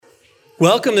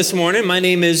Welcome this morning. My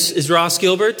name is Ross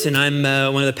Gilbert, and I'm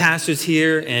one of the pastors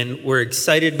here, and we're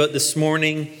excited about this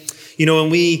morning. You know,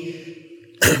 when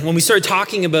we started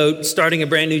talking about starting a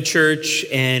brand new church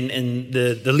and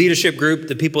the leadership group,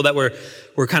 the people that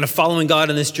were kind of following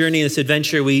God on this journey, this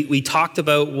adventure, we talked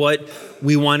about what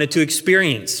we wanted to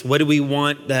experience. What do we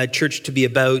want the church to be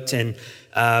about? And,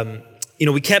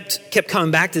 we kept coming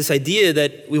back to this idea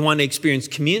that we want to experience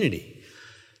community.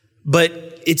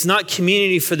 But it's not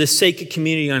community for the sake of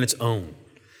community on its own.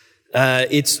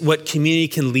 It's what community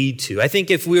can lead to. I think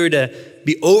if we were to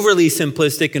be overly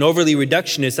simplistic and overly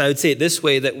reductionist, I would say it this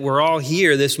way, that we're all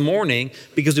here this morning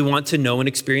because we want to know and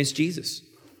experience Jesus.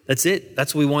 That's it.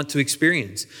 That's what we want to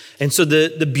experience. And so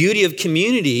the beauty of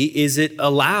community is it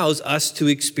allows us to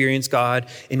experience God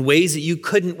in ways that you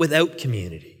couldn't without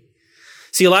community.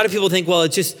 See, a lot of people think, well,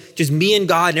 it's just me and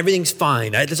God and everything's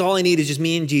fine. That's all I need is just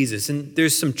me and Jesus. And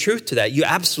there's some truth to that. You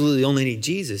absolutely only need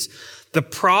Jesus. The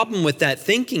problem with that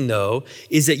thinking, though,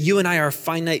 is that you and I are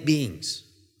finite beings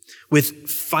with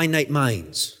finite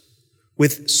minds,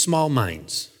 with small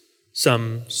minds,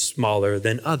 some smaller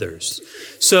than others.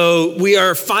 So we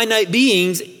are finite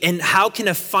beings, and how can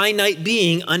a finite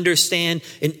being understand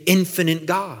an infinite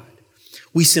God?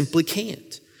 We simply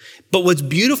can't. But what's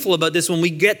beautiful about this, when we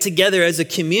get together as a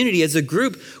community, as a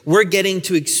group, we're getting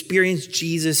to experience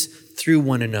Jesus through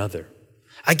one another.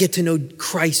 I get to know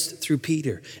Christ through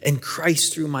Peter, and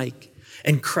Christ through Mike,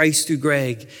 and Christ through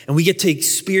Greg. And we get to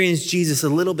experience Jesus a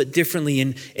little bit differently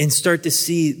and start to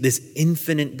see this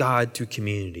infinite God through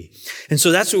community. And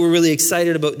so that's what we're really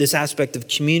excited about, this aspect of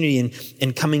community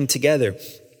and coming together.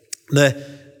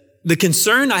 The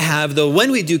concern I have, though,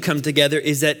 when we do come together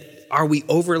is that, are we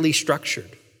overly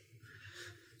structured?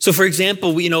 So, for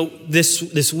example,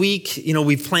 this week,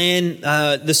 we plan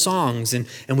the songs and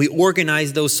we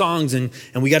organize those songs and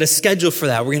we got a schedule for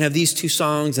that. We're going to have these 2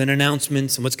 songs and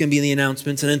announcements and what's going to be in the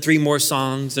announcements and then 3 more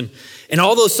songs. And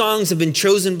all those songs have been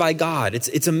chosen by God.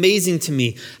 It's amazing to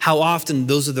me how often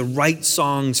those are the right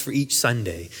songs for each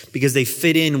Sunday because they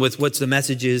fit in with what the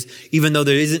message is, even though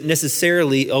there isn't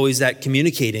necessarily always that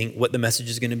communicating what the message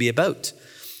is going to be about.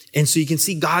 And so you can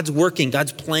see God's working,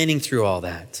 God's planning through all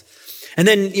that. And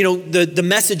then, the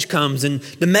message comes, and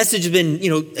the message has been,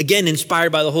 again, inspired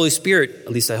by the Holy Spirit,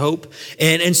 at least I hope.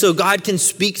 And so God can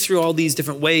speak through all these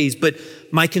different ways. But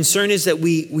my concern is that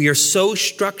we are so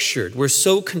structured, we're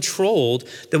so controlled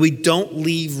that we don't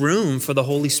leave room for the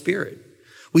Holy Spirit.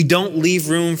 We don't leave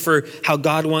room for how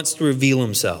God wants to reveal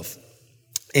himself.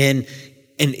 And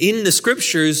in the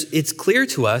scriptures, it's clear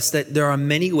to us that there are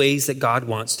many ways that God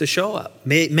wants to show up,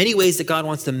 many ways that God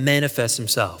wants to manifest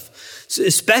himself. So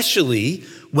especially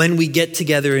when we get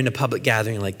together in a public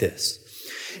gathering like this.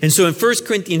 And so in 1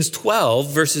 Corinthians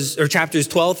 12, chapters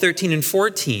 12, 13, and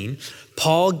 14,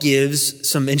 Paul gives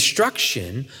some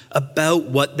instruction about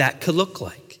what that could look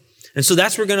like. And so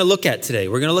that's what we're going to look at today.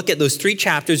 We're going to look at those 3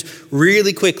 chapters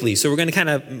really quickly. So we're going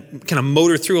to kind of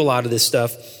motor through a lot of this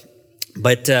stuff.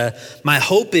 But my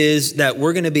hope is that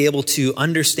we're going to be able to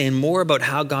understand more about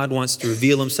how God wants to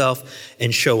reveal himself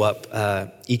and show up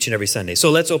each and every Sunday. So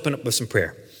let's open up with some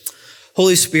prayer.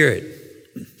 Holy Spirit,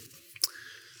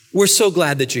 we're so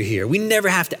glad that you're here. We never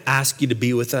have to ask you to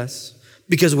be with us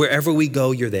because wherever we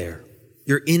go, you're there.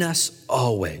 You're in us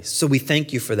always. So we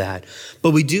thank you for that.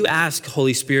 But we do ask,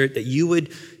 Holy Spirit, that you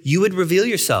would reveal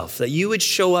yourself, that you would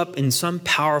show up in some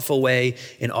powerful way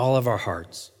in all of our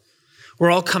hearts. We're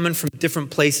all coming from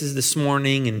different places this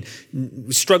morning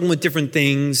and struggling with different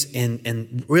things.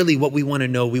 And really what we want to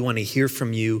know, we want to hear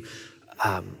from you,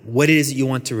 what it is that you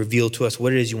want to reveal to us,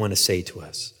 what it is you want to say to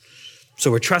us. So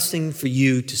we're trusting for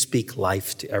you to speak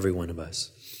life to every one of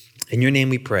us. In your name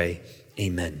we pray,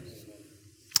 amen.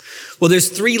 Well, there's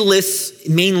 3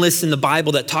 main lists in the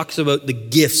Bible that talks about the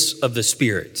gifts of the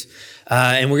Spirit.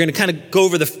 And we're going to kind of go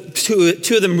over the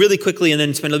two of them really quickly and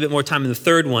then spend a little bit more time in the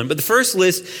third one. But the first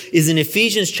list is in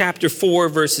Ephesians chapter 4,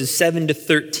 verses 7 to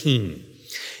 13.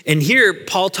 And here,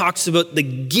 Paul talks about the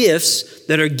gifts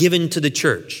that are given to the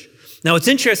church. Now, it's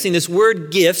interesting. This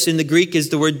word gifts in the Greek is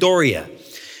the word doria.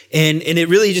 And it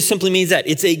really just simply means that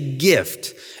it's a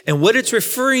gift. And what it's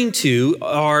referring to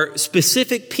are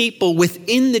specific people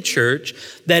within the church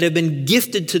that have been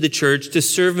gifted to the church to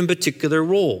serve in particular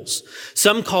roles.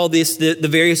 Some call this the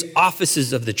various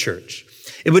offices of the church.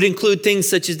 It would include things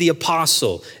such as the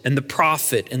apostle and the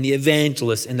prophet and the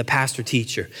evangelist and the pastor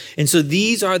teacher. And so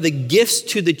these are the gifts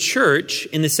to the church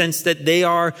in the sense that they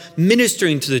are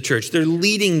ministering to the church. They're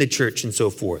leading the church and so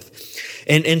forth.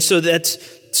 And so that's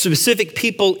specific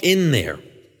people in there.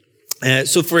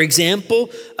 So for example,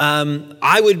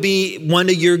 I would be one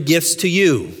of your gifts to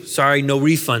you. Sorry, no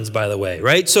refunds, by the way,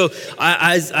 right? So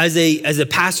as a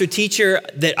pastor teacher,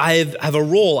 that I have a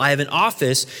role, I have an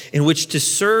office in which to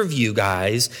serve you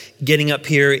guys, getting up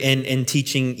here and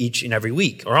teaching each and every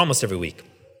week, or almost every week.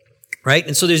 Right?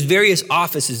 And so there's various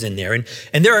offices in there.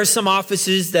 And there are some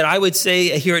offices that I would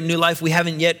say here at New Life, we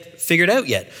haven't yet figured out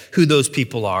yet who those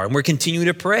people are. And we're continuing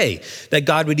to pray that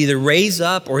God would either raise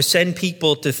up or send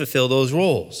people to fulfill those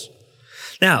roles.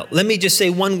 Now, let me just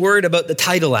say one word about the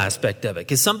title aspect of it,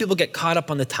 because some people get caught up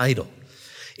on the title.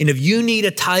 And if you need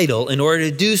a title in order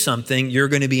to do something, you're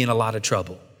going to be in a lot of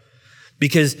trouble,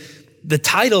 because the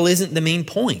title isn't the main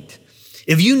point.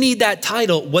 If you need that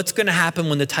title, what's going to happen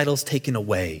when the title's taken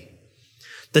away?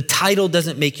 The title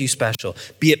doesn't make you special.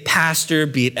 Be it pastor,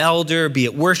 be it elder, be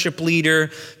it worship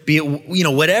leader, be it,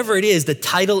 whatever it is, the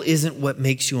title isn't what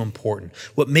makes you important.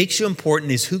 What makes you important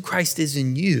is who Christ is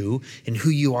in you and who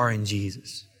you are in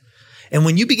Jesus. And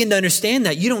when you begin to understand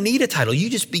that, you don't need a title. You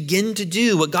just begin to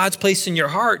do what God's placed in your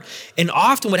heart. And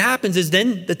often what happens is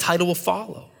then the title will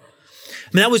follow. I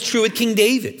mean, that was true with King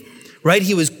David. Right?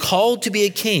 He was called to be a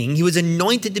king. He was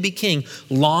anointed to be king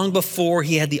long before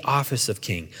he had the office of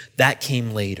king. That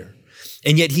came later.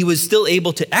 And yet he was still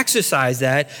able to exercise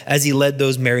that as he led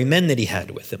those merry men that he had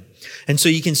with him. And so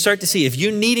you can start to see if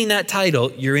you're needing that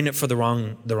title, you're in it for the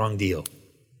wrong deal.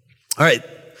 All right.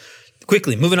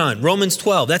 Quickly, moving on. Romans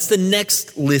 12. That's the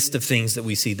next list of things that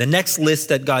we see. The next list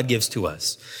that God gives to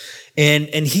us.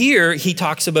 And here he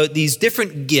talks about these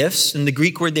different gifts. And the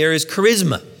Greek word there is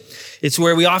charisma. It's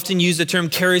where we often use the term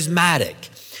charismatic.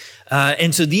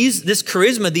 And so this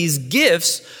charisma, these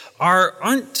gifts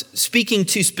aren't speaking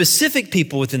to specific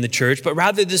people within the church, but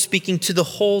rather they're speaking to the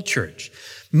whole church.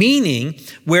 Meaning,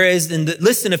 whereas in the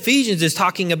list in Ephesians is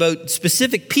talking about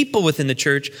specific people within the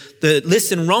church, the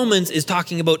list in Romans is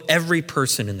talking about every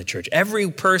person in the church.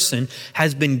 Every person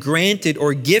has been granted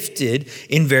or gifted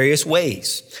in various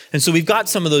ways. And so we've got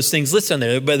some of those things listed on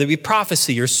there, whether it be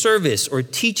prophecy or service or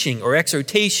teaching or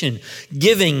exhortation,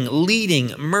 giving,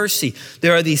 leading, mercy.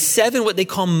 There are these 7 what they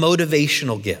call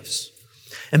motivational gifts.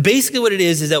 And basically what it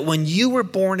is that when you were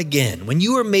born again, when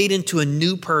you were made into a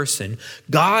new person,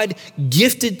 God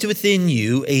gifted within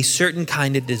you a certain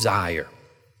kind of desire.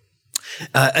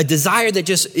 A desire that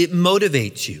it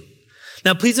motivates you.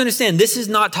 Now, please understand, this is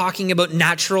not talking about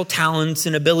natural talents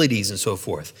and abilities and so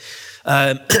forth.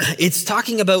 It's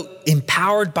talking about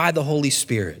empowered by the Holy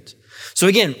Spirit. So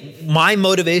again, my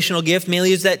motivational gift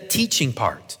mainly is that teaching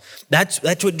part. That's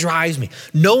what drives me.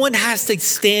 No one has to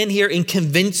stand here and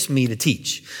convince me to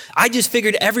teach. I just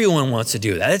figured everyone wants to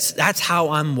do that. That's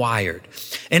how I'm wired.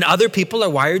 And other people are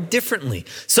wired differently.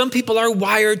 Some people are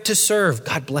wired to serve.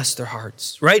 God bless their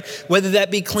hearts, right? Whether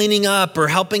that be cleaning up or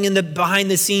helping in the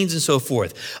behind the scenes and so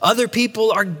forth. Other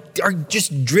people are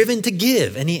just driven to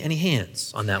give. Any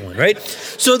hands on that one, right?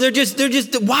 So they're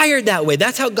just wired that way.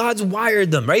 That's how God's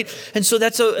wired them, right? And so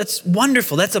that's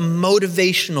wonderful. That's a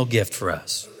motivational gift for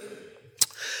us.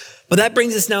 But that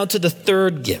brings us now to the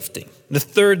third gifting, the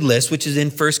third list, which is in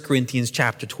 1 Corinthians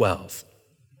chapter 12.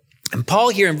 And Paul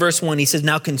here in verse 1, he says,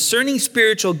 "Now concerning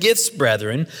spiritual gifts,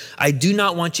 brethren, I do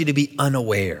not want you to be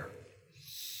unaware."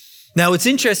 Now, what's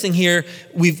interesting here,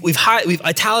 we've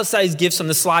italicized gifts on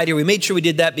the slide here. We made sure we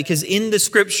did that because in the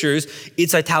scriptures,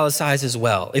 it's italicized as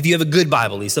well. If you have a good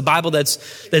Bible, at least a Bible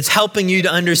that's helping you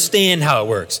to understand how it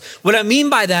works. What I mean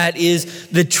by that is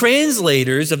the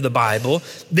translators of the Bible,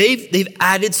 they've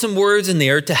added some words in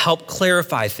there to help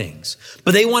clarify things.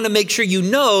 But they want to make sure you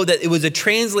know that it was a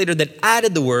translator that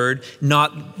added the word,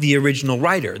 not the original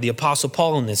writer, the Apostle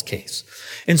Paul in this case.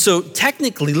 And so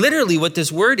technically, literally what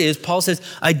this word is, Paul says,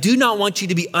 I do not want you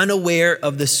to be unaware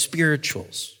of the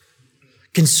spirituals.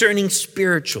 Concerning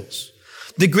spirituals.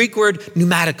 The Greek word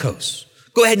pneumatikos.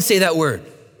 Go ahead and say that word.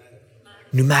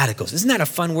 Pneumatikos. Isn't that a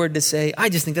fun word to say? I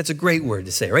just think that's a great word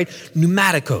to say, right?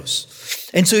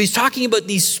 Pneumatikos. And so he's talking about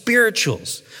these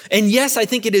spirituals. And yes, I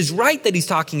think it is right that he's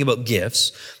talking about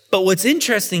gifts. But what's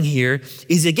interesting here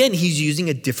is, again, he's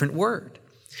using a different word.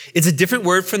 It's a different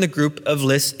word from the group of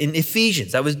lists in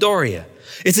Ephesians. That was Doria.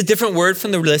 It's a different word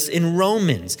from the list in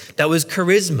Romans. That was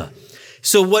charisma.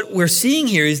 So what we're seeing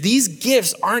here is these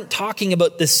gifts aren't talking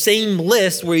about the same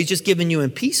list where he's just giving you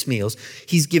in piecemeals.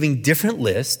 He's giving different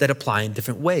lists that apply in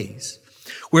different ways.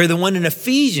 Where the one in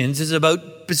Ephesians is about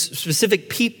specific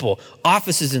people,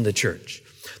 offices in the church.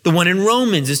 The one in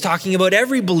Romans is talking about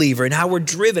every believer and how we're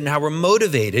driven, how we're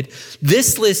motivated.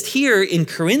 This list here in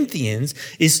Corinthians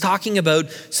is talking about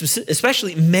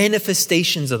especially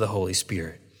manifestations of the Holy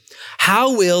Spirit.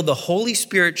 How will the Holy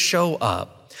Spirit show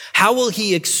up? How will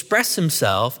he express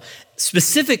himself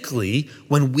specifically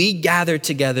when we gather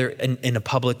together in a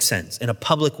public sense, in a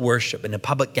public worship, in a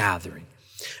public gathering.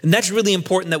 And that's really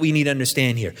important that we need to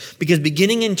understand here, because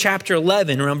beginning in chapter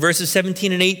 11, around verses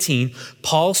 17 and 18,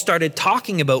 Paul started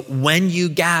talking about when you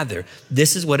gather,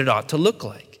 this is what it ought to look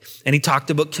like. And he talked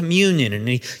about communion, and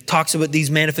he talks about these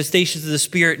manifestations of the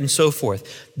Spirit and so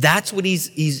forth. That's what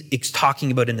he's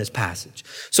talking about in this passage.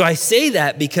 So I say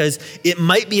that because it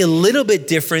might be a little bit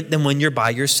different than when you're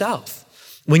by yourself.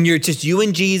 When you're just you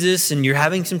and Jesus and you're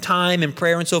having some time and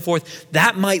prayer and so forth,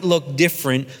 that might look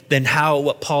different than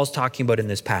what Paul's talking about in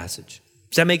this passage.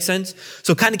 Does that make sense?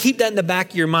 So kind of keep that in the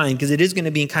back of your mind, because it is going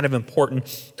to be kind of important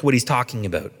to what he's talking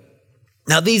about.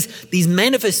 Now, these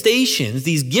manifestations,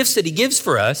 these gifts that he gives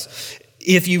for us,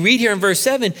 if you read here in verse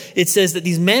 7, it says that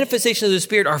these manifestations of the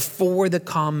Spirit are for the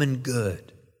common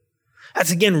good.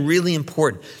 That's, again, really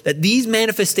important, that these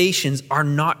manifestations are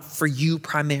not for you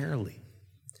primarily.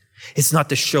 It's not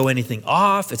to show anything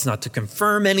off. It's not to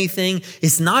confirm anything.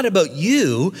 It's not about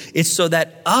you. It's so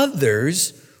that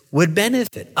others would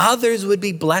benefit. Others would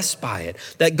be blessed by it.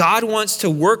 That God wants to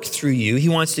work through you. He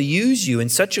wants to use you in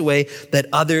such a way that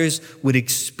others would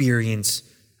experience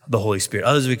the Holy Spirit.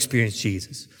 Others would experience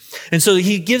Jesus. And so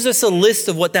he gives us a list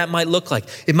of what that might look like.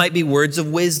 It might be words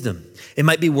of wisdom. It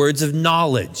might be words of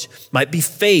knowledge. It might be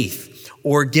faith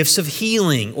or gifts of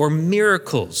healing or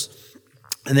miracles.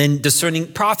 And then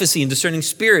discerning prophecy and discerning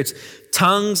spirits,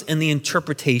 tongues, and the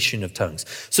interpretation of tongues.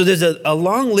 So there's a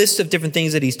long list of different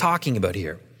things that he's talking about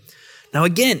here. Now,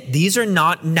 again, these are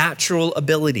not natural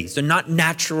abilities. They're not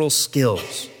natural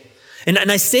skills. And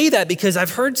I say that because I've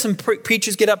heard some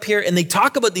preachers get up here and they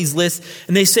talk about these lists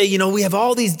and they say, we have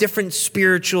all these different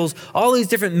spirituals, all these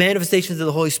different manifestations of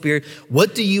the Holy Spirit.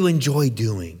 What do you enjoy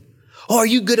doing? Oh, are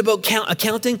you good about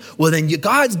accounting? Well, then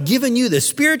God's given you the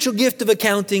spiritual gift of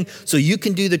accounting so you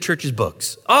can do the church's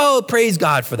books. Oh, praise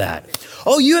God for that.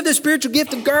 Oh, you have the spiritual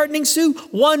gift of gardening, Sue?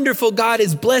 Wonderful. God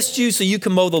has blessed you so you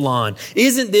can mow the lawn.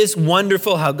 Isn't this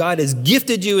wonderful how God has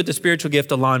gifted you with the spiritual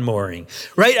gift of lawn mowing?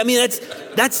 Right? I mean,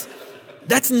 that's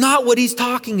not what he's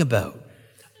talking about.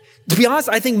 To be honest,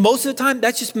 I think most of the time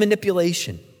that's just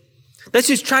manipulation. That's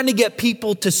just trying to get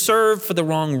people to serve for the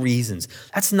wrong reasons.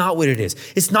 That's not what it is.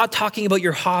 It's not talking about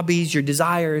your hobbies, your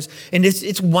desires, and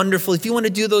it's wonderful. If you want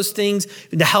to do those things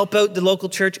to help out the local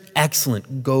church,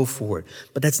 excellent, go for it.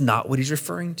 But that's not what he's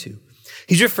referring to.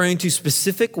 He's referring to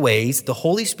specific ways the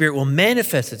Holy Spirit will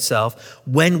manifest itself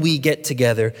when we get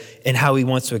together and how he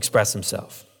wants to express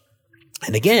himself.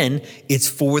 And again, it's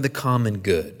for the common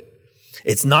good.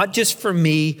 It's not just for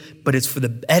me, but it's for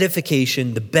the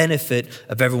edification, the benefit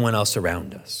of everyone else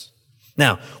around us.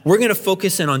 Now, we're going to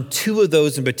focus in on two of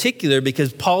those in particular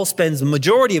because Paul spends the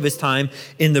majority of his time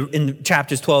in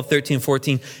chapters 12, 13,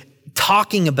 14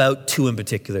 talking about two in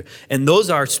particular. And those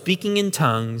are speaking in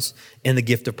tongues and the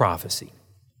gift of prophecy.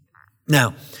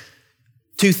 Now,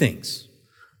 two things.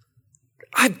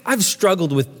 I've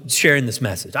struggled with sharing this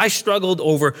message. I struggled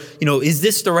over, is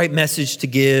this the right message to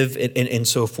give and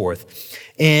so forth.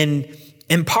 And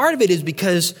part of it is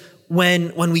because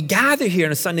when we gather here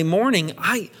on a Sunday morning,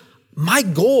 my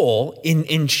goal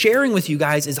in sharing with you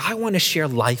guys is I want to share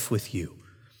life with you.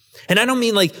 And I don't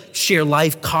mean like share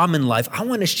life, common life. I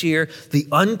want to share the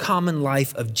uncommon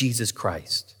life of Jesus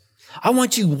Christ. I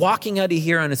want you walking out of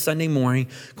here on a Sunday morning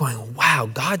going, wow,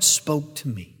 God spoke to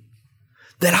me.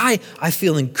 That I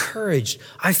feel encouraged.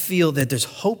 I feel that there's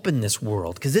hope in this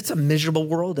world because it's a miserable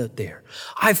world out there.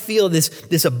 I feel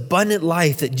this abundant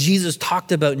life that Jesus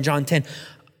talked about in John 10.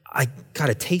 I got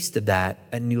a taste of that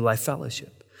at New Life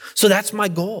Fellowship. So that's my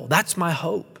goal. That's my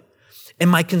hope. And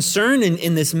my concern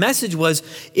in this message was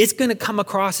it's going to come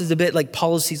across as a bit like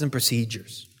policies and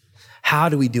procedures. How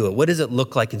do we do it? What does it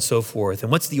look like and so forth?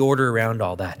 And what's the order around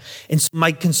all that? And so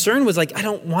my concern was I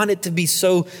don't want it to be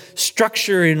so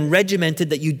structured and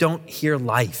regimented that you don't hear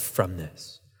life from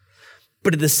this.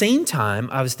 But at the same time,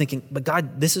 I was thinking, but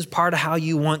God, this is part of how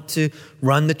you want to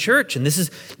run the church. And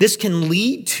this can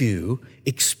lead to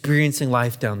experiencing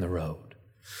life down the road.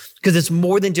 Because it's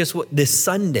more than just this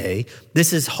Sunday.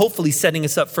 This is hopefully setting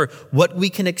us up for what we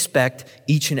can expect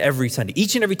each and every Sunday,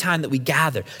 each and every time that we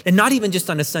gather. And not even just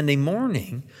on a Sunday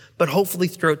morning, but hopefully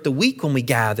throughout the week when we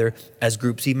gather as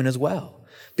groups even as well.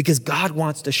 Because God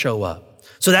wants to show up.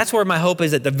 So that's where my hope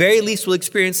is. At the very least, we'll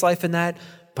experience life in that.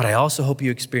 But I also hope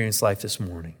you experience life this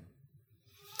morning.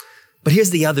 But here's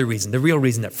the other reason, the real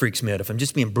reason that freaks me out, if I'm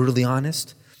just being brutally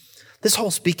honest. This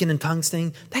whole speaking in tongues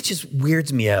thing, that just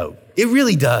weirds me out. It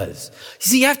really does. You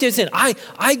see, you have to understand,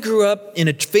 I grew up in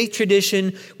a faith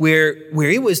tradition where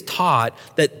it was taught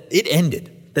that it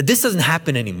ended. that this doesn't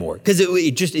happen anymore because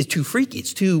it just is too freaky.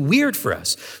 It's too weird for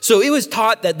us. So it was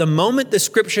taught that the moment the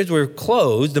scriptures were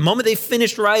closed, the moment they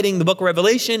finished writing the book of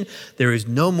Revelation, there is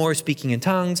no more speaking in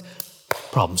tongues.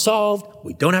 Problem solved.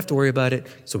 We don't have to worry about it,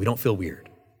 so we don't feel weird.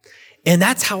 And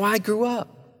that's how I grew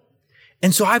up.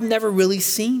 And so I've never really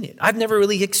seen it. I've never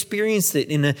really experienced it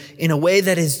in a way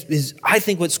that is I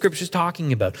think, what Scripture's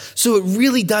talking about. So it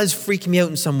really does freak me out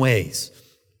in some ways.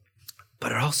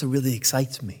 But it also really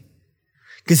excites me.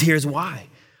 Because here's why.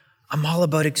 I'm all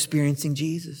about experiencing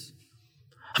Jesus.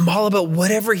 I'm all about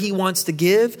whatever he wants to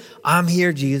give. I'm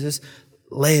here, Jesus.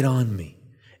 Lay it on me.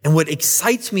 And what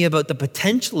excites me about the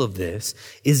potential of this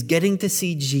is getting to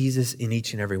see Jesus in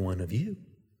each and every one of you.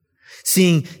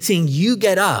 Seeing you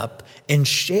get up and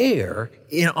share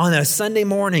on a Sunday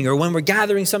morning or when we're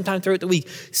gathering sometime throughout the week,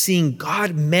 seeing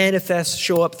God manifest,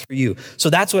 show up through you. So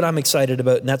that's what I'm excited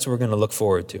about, and that's what we're going to look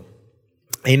forward to.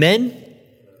 Amen?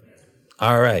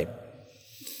 All right.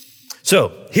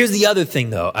 So here's the other thing,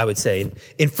 though, I would say.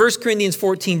 In 1 Corinthians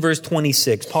 14, verse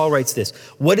 26, Paul writes this: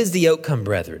 "What is the outcome,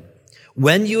 brethren?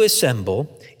 When you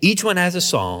assemble, each one has a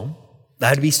psalm."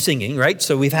 That would be singing, right?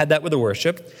 So we've had that with the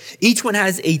worship. Each one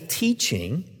has a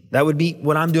teaching. That would be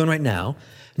what I'm doing right now.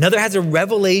 Another has a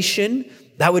revelation.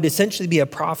 That would essentially be a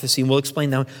prophecy, and we'll explain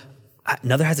that.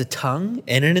 Another has a tongue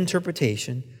and an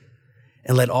interpretation.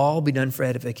 And let all be done for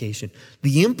edification.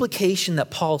 The implication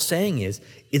that Paul's saying is,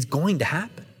 it's going to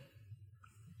happen.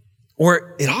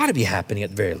 Or it ought to be happening at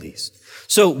the very least.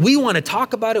 So we want to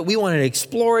talk about it. We want to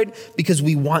explore it because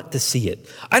we want to see it.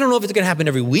 I don't know if it's going to happen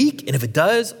every week. And if it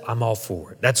does, I'm all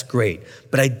for it. That's great.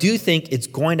 But I do think it's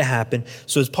going to happen.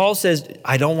 So as Paul says,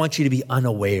 I don't want you to be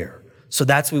unaware. So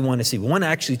that's what we want to see. We want to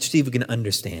actually see if we can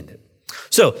understand it.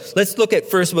 So let's look at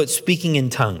first about speaking in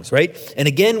tongues, right? And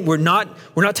again, we're not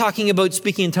talking about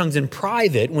speaking in tongues in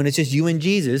private when it's just you and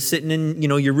Jesus sitting in,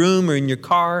 your room or in your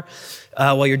car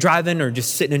while you're driving or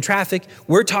just sitting in traffic.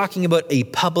 We're talking about a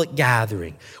public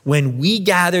gathering. When we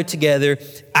gather together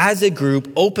as a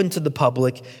group, open to the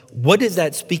public, what does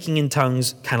that speaking in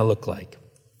tongues kind of look like?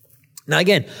 Now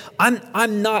again,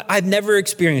 I've never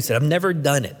experienced it. I've never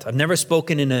done it. I've never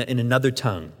spoken in another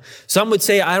tongue. Some would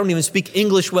say, I don't even speak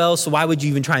English well, so why would you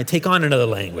even try and take on another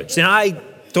language? And I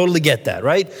totally get that,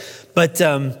 right? But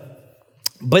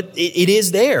it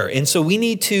is there. And so we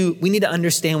need to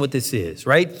understand what this is,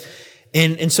 right?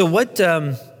 And so what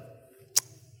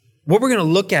we're going to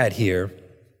look at here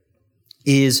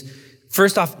is,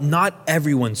 first off, not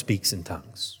everyone speaks in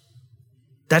tongues.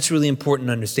 That's really important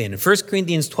to understand. In 1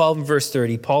 Corinthians 12 and verse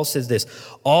 30, Paul says this: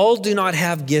 all do not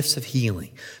have gifts of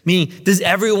healing. Meaning, does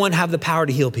everyone have the power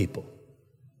to heal people?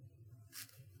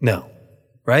 No,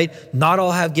 right? Not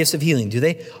all have gifts of healing, do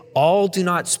they? All do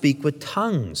not speak with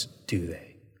tongues, do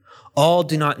they? All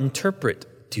do not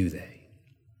interpret, do they?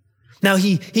 Now,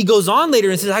 he goes on later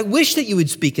and says, I wish that you would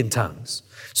speak in tongues.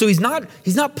 So he's not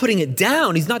putting it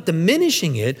down. He's not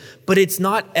diminishing it, but it's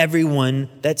not everyone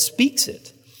that speaks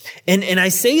it. And I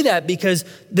say that because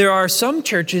there are some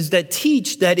churches that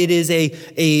teach that it is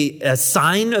a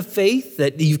sign of faith,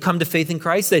 that you've come to faith in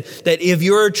Christ, that if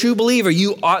you're a true believer,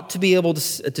 you ought to be able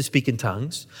to speak in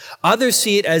tongues. Others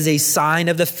see it as a sign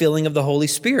of the filling of the Holy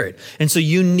Spirit. And so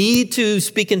you need to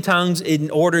speak in tongues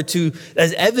in order to,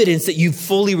 as evidence that you've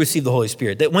fully received the Holy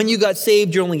Spirit. That when you got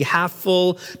saved, you're only half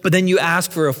full, but then you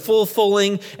ask for a full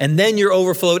filling, and then you're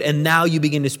overflowed, and now you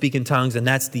begin to speak in tongues, and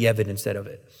that's the evidence of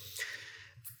it.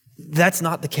 That's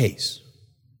not the case.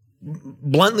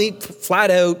 Bluntly,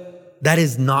 flat out, that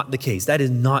is not the case. That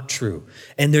is not true.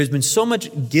 And there's been so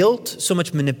much guilt, so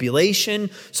much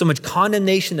manipulation, so much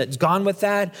condemnation that's gone with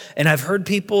that. And I've heard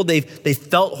people, they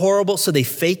felt horrible, so they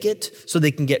fake it so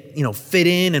they can get, fit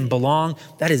in and belong.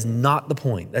 That is not the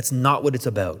point. That's not what it's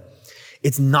about.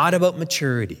 It's not about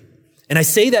maturity. And I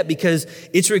say that because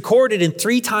it's recorded in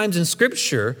 3 times in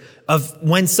Scripture of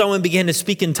when someone began to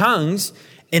speak in tongues,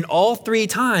 and all 3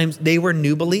 times they were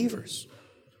new believers.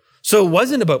 So it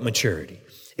wasn't about maturity.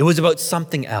 It was about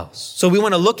something else. So we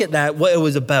want to look at that, what it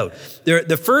was about.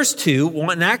 The first 2,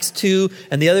 one in Acts 2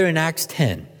 and the other in Acts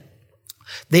 10.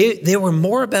 They were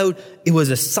more about, it was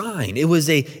a sign. It was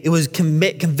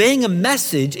conveying a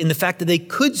message in the fact that they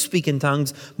could speak in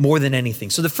tongues more than anything.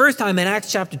 So the first time in Acts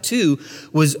chapter 2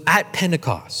 was at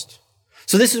Pentecost.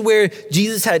 So this is where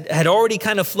Jesus had already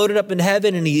kind of floated up in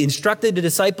heaven, and he instructed the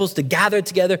disciples to gather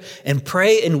together and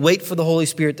pray and wait for the Holy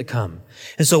Spirit to come.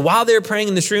 And so while they were praying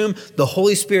in this room, the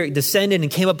Holy Spirit descended and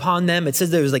came upon them. It says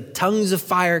there was like tongues of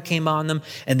fire came on them,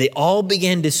 and they all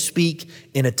began to speak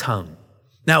in a tongue.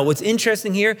 Now, what's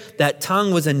interesting here, that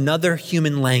tongue was another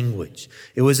human language.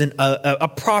 It was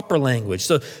a proper language.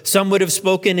 So some would have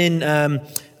spoken in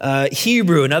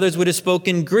Hebrew, and others would have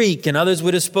spoken Greek, and others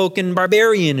would have spoken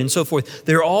barbarian, and so forth.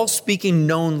 They're all speaking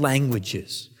known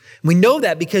languages. And we know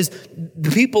that because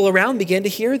the people around began to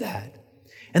hear that.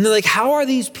 And they're like, how are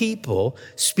these people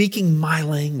speaking my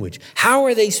language? How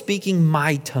are they speaking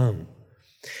my tongue?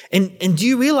 And do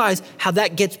you realize how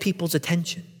that gets people's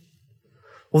attention?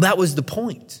 Well, that was the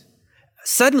point.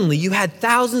 Suddenly, you had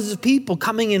thousands of people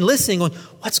coming and listening, going,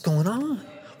 what's going on?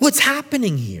 What's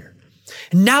happening here?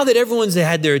 And now that everyone's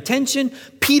had their attention,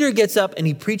 Peter gets up and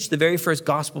he preached the very first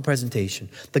gospel presentation,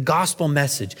 the gospel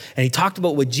message. And he talked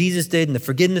about what Jesus did and the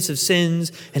forgiveness of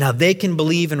sins and how they can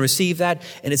believe and receive that.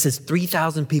 And it says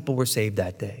 3,000 people were saved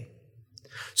that day.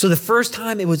 So the first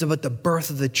time it was about the birth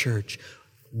of the church.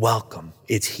 Welcome,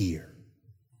 it's here.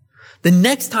 The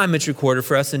next time it's recorded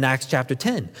for us in Acts chapter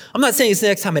 10. I'm not saying it's the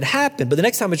next time it happened, but the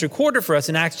next time it's recorded for us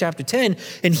in Acts chapter 10.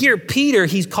 And here, Peter,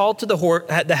 he's called to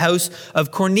the house of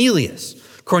Cornelius.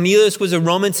 Cornelius was a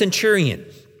Roman centurion.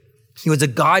 He was a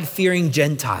God-fearing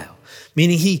Gentile,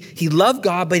 meaning he loved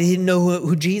God, but he didn't know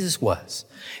who Jesus was.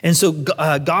 And so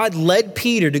God led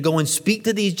Peter to go and speak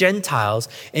to these Gentiles,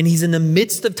 and he's in the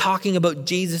midst of talking about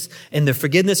Jesus and the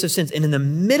forgiveness of sins. And in the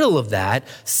middle of that,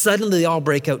 suddenly they all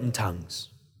break out in tongues.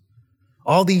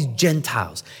 All these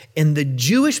Gentiles. And the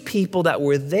Jewish people that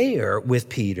were there with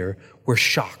Peter were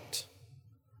shocked.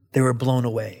 They were blown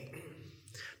away.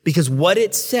 Because what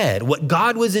it said, what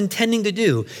God was intending to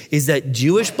do, is that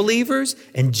Jewish believers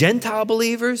and Gentile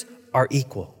believers are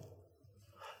equal.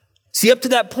 See, up to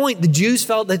that point, the Jews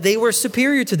felt that they were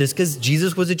superior to this because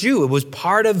Jesus was a Jew. It was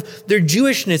part of their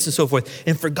Jewishness and so forth.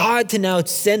 And for God to now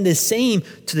send the same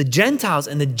to the Gentiles,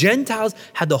 and the Gentiles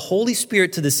had the Holy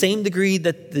Spirit to the same degree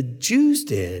that the Jews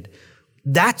did,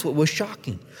 that's what was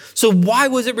shocking. So why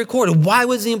was it recorded? Why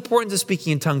was the importance of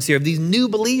speaking in tongues here of these new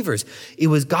believers? It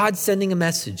was God sending a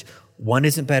message. One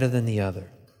isn't better than the other.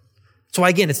 So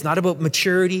again, it's not about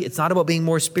maturity. It's not about being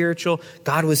more spiritual.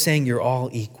 God was saying you're all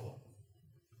equal.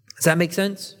 Does that make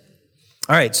sense?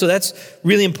 All right, so that's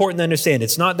really important to understand.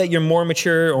 It's not that you're more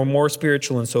mature or more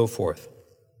spiritual and so forth.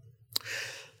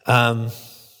 All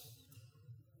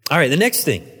right, the next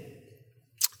thing.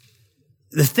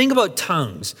 The thing about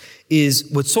tongues is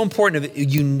what's so important of it,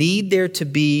 you need there to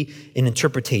be an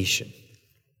interpretation.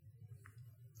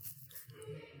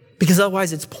 Because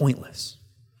otherwise it's pointless.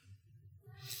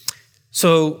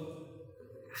 So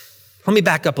let me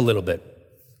back up a little bit.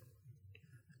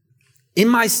 In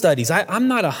my studies, I'm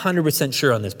not 100%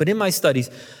 sure on this, but in my studies,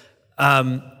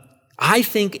 I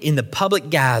think in the public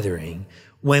gathering,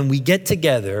 when we get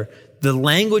together, the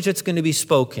language that's going to be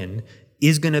spoken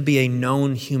is going to be a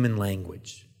known human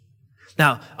language.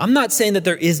 Now, I'm not saying that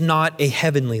there is not a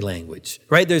heavenly language,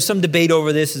 right? There's some debate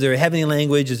over this. Is there a heavenly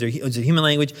language? Is it a human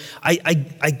language?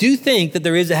 I do think that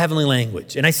there is a heavenly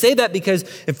language. And I say that because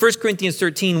in 1 Corinthians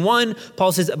 13:1,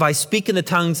 Paul says, if I speak in the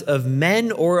tongues of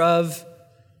men or of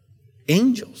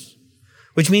angels,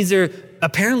 which means there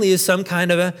apparently is some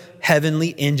kind of a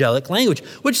heavenly angelic language,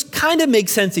 which kind of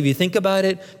makes sense if you think about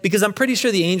it, because I'm pretty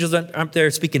sure the angels aren't there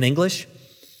speaking English,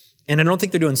 and I don't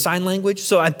think they're doing sign language.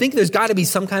 So I think there's got to be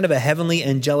some kind of a heavenly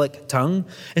angelic tongue.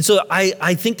 And so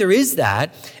I think there is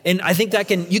that, and I think that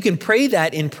you can pray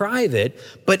that in private,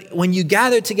 but when you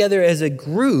gather together as a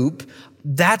group,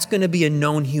 that's going to be a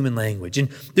known human language. And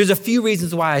there's a few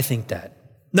reasons why I think that.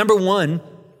 Number one,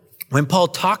 when Paul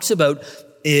talks about,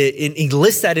 he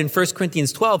lists that in 1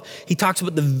 Corinthians 12, he talks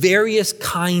about the various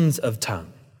kinds of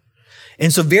tongue.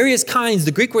 And so various kinds,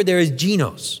 the Greek word there is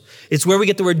genos. It's where we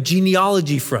get the word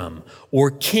genealogy from,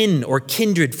 or kin, or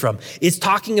kindred from. It's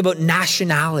talking about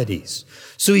nationalities.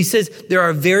 So he says there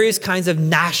are various kinds of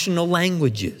national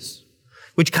languages,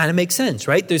 which kind of makes sense,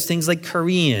 right? There's things like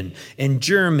Korean, and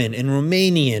German, and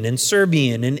Romanian, and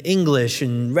Serbian, and English,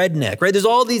 and redneck, right? There's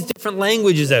all these different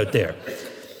languages out there.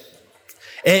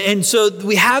 And so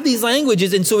we have these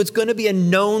languages, and so it's going to be a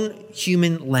known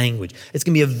human language. It's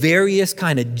going to be a various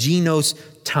kind of genos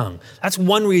tongue. That's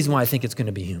one reason why I think it's going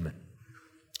to be human.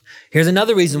 Here's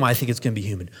another reason why I think it's going to be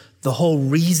human. The whole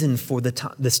reason for the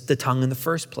tongue in the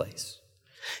first place.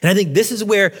 And I think this is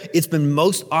where it's been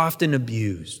most often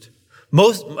abused.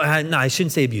 No, I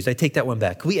shouldn't say abused. I take that one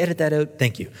back. Can we edit that out?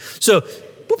 Thank you. So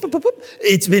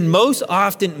it's been most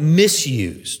often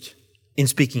misused in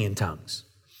speaking in tongues.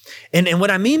 And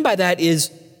what I mean by that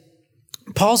is,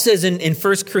 Paul says in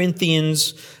 1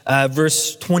 Corinthians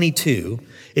verse 22,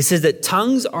 it says that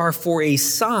tongues are for a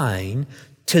sign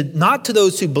not to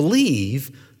those who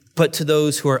believe, but to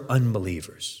those who are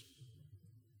unbelievers.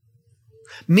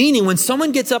 Meaning when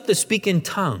someone gets up to speak in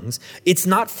tongues, it's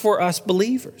not for us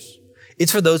believers.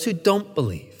 It's for those who don't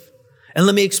believe. And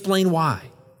let me explain why.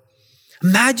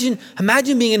 Imagine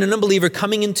being an unbeliever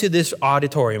coming into this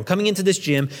auditorium, coming into this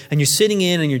gym, and you're sitting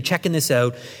in and you're checking this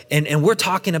out, and we're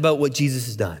talking about what Jesus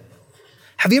has done.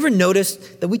 Have you ever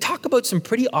noticed that we talk about some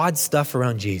pretty odd stuff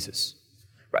around Jesus?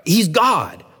 Right? He's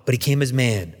God, but he came as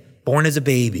man, born as a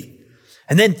baby.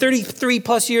 And then 33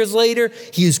 plus years later,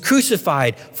 he is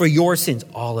crucified for your sins,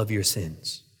 all of your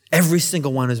sins. Every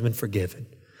single one has been forgiven.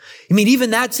 I mean, even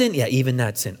that sin? Yeah, even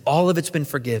that sin. All of it's been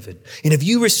forgiven. And if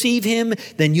you receive him,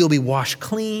 then you'll be washed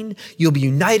clean. You'll be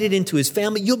united into his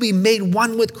family. You'll be made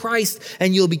one with Christ,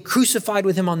 and you'll be crucified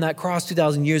with him on that cross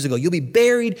 2,000 years ago. You'll be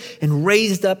buried and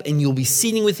raised up, and you'll be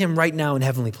seating with him right now in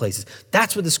heavenly places.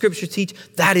 That's what the scriptures teach.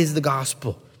 That is the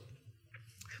gospel.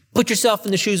 Put yourself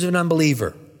in the shoes of an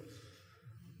unbeliever.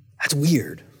 That's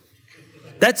weird.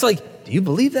 That's like, do you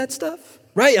believe that stuff?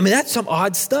 Right? I mean, that's some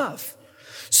odd stuff.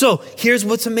 So here's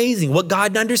what's amazing. What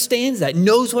God understands that,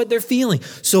 knows what they're feeling.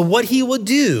 So what he will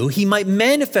do, he might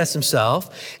manifest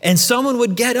himself, and someone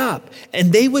would get up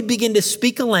and they would begin to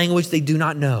speak a language they do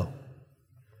not know.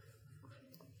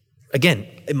 Again,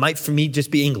 it might for me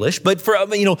just be English, but for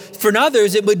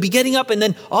others, it would be getting up and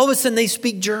then all of a sudden they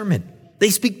speak German.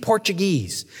 They speak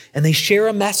Portuguese and they share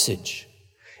a message.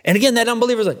 And again, that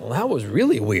unbeliever's like, well, that was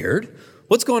really weird.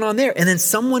 What's going on there? And then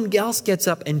someone else gets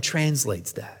up and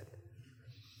translates that.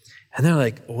 And they're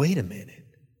like, wait a minute.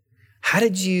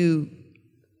 How'd you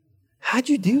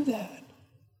do that?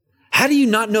 How do you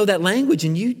not know that language?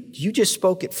 And you just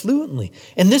spoke it fluently.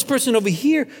 And this person over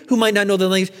here who might not know the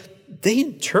language, they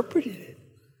interpreted it.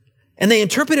 And they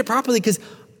interpret it properly because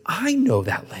I know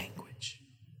that language.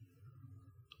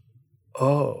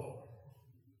 Oh,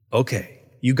 okay.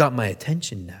 You got my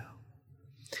attention now.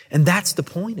 And that's the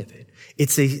point of it.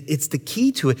 It's the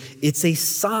key to it. It's a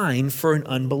sign for an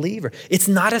unbeliever. It's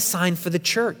not a sign for the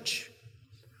church.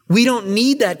 We don't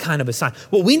need that kind of a sign.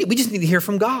 Well, we just need to hear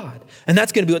from God. And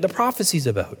that's going to be what the prophecy's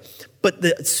about. But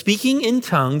the speaking in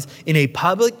tongues in a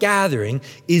public gathering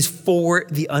is for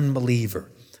the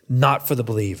unbeliever, not for the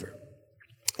believer.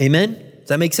 Amen? Does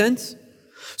that make sense?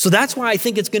 So that's why I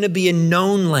think it's going to be a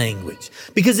known language.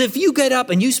 Because if you get up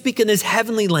and you speak in this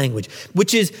heavenly language,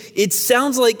 it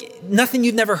sounds like nothing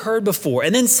you've never heard before,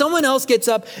 and then someone else gets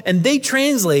up and they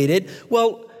translate it,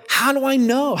 well, how do I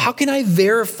know? How can I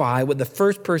verify what the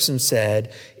first person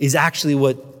said is actually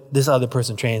what this other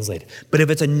person translated? But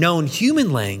if it's a known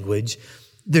human language,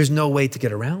 there's no way to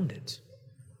get around it.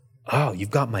 Oh,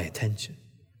 you've got my attention.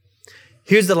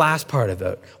 Here's the last part of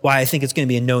it, why I think it's going to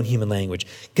be a known human language.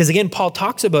 Because again, Paul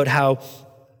talks about how,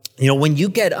 when you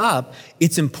get up,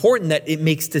 it's important that it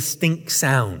makes distinct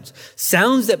sounds.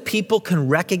 Sounds that people can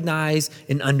recognize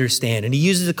and understand. And he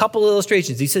uses a couple of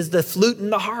illustrations. He says the flute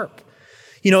and the harp.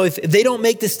 If they don't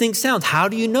make distinct sounds, how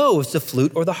do you know it's the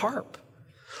flute or the harp?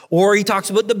 Or he talks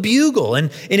about the bugle.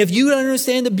 And if you don't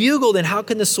understand the bugle, then how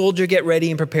can the soldier get ready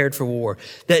and prepared for war?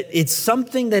 That it's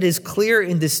something that is clear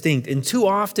and distinct. And too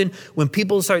often when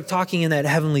people start talking in that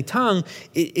heavenly tongue,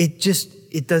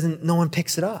 no one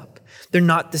picks it up. They're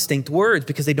not distinct words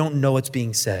because they don't know what's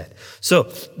being said.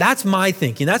 So that's my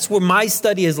thinking. That's where my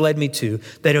study has led me to,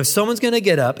 that if someone's going to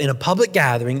get up in a public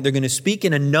gathering, they're going to speak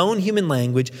in a known human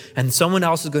language, and someone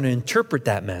else is going to interpret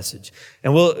that message.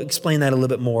 And we'll explain that a little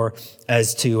bit more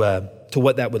as to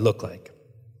what that would look like.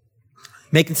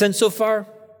 Making sense so far?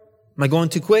 Am I going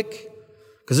too quick?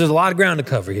 Because there's a lot of ground to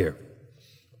cover here.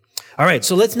 All right,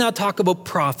 so let's now talk about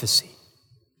prophecy.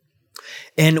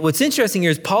 And what's interesting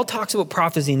here is Paul talks about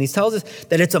prophecy, and he tells us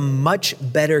that it's a much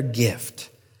better gift,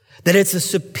 that it's a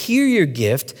superior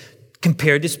gift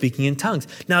compared to speaking in tongues.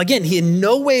 Now, again, in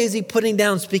no way is he putting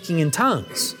down speaking in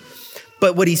tongues.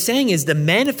 But what he's saying is the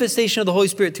manifestation of the Holy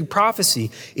Spirit through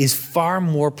prophecy is far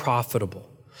more profitable.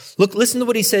 Look, listen to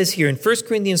what he says here in 1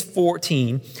 Corinthians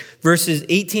 14, verses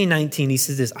 18 and 19. He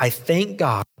says this, I thank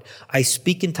God I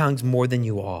speak in tongues more than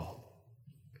you all.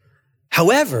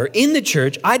 However, in the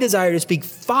church, I desire to speak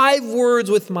 5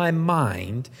 words with my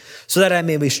mind so that I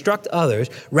may instruct others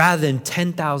rather than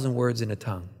 10,000 words in a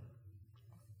tongue.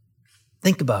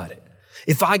 Think about it.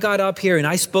 If I got up here and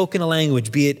I spoke in a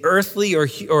language, be it earthly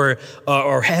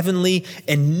or heavenly,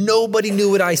 and nobody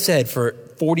knew what I said for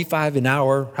 45 an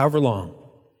hour, however long,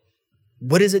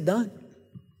 what has it done?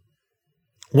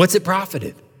 What's it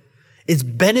profited?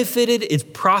 It's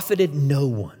profited no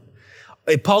one.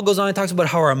 Paul goes on and talks about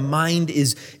how our mind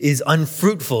is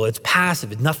unfruitful. It's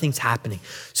passive. Nothing's happening.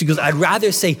 So he goes, I'd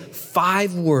rather say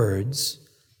 5 words,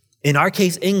 in our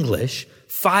case, English,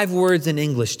 5 words in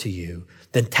English to you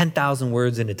than 10,000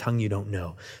 words in a tongue you don't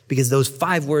know. Because those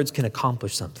 5 words can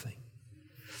accomplish something.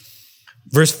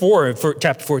 Verse 4,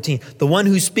 chapter 14, the one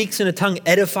who speaks in a tongue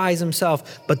edifies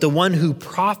himself, but the one who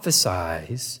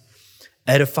prophesies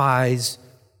edifies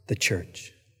the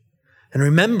church. And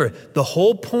remember, the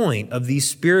whole point of these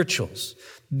spirituals,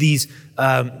 these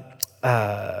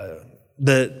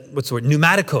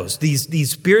pneumaticos,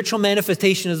 these spiritual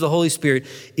manifestations of the Holy Spirit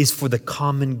is for the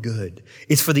common good.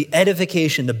 It's for the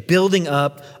edification, the building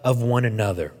up of one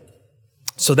another.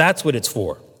 So that's what it's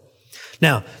for.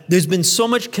 Now, there's been so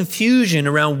much confusion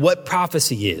around what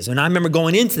prophecy is. And I remember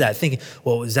going into that thinking,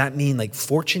 well, does that mean like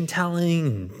fortune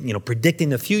telling and, predicting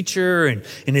the future? And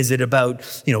is it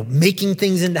about, making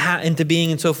things into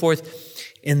being and so forth?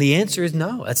 And the answer is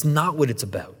no, that's not what it's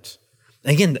about.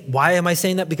 Again, why am I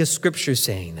saying that? Because Scripture is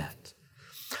saying that.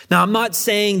 Now, I'm not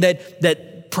saying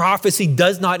that prophecy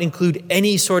does not include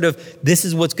any sort of, this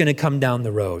is what's going to come down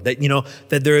the road. That,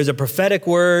 that there is a prophetic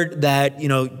word that,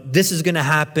 this is going to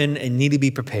happen and need to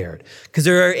be prepared. Because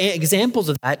there are examples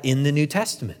of that in the New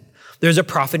Testament. There's a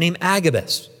prophet named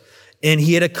Agabus. And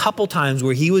he had a couple times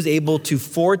where he was able to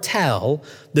foretell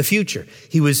the future.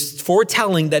 He was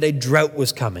foretelling that a drought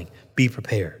was coming. Be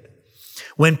prepared.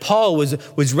 When Paul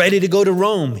was ready to go to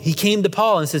Rome, he came to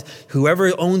Paul and says,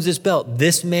 whoever owns this belt,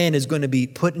 this man is going to be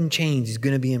put in chains. He's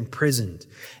going to be imprisoned.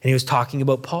 And he was talking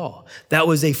about Paul. That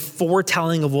was a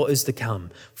foretelling of what is to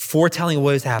come, foretelling of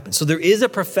what is to happen. So there is a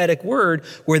prophetic word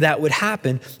where that would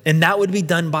happen, and that would be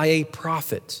done by a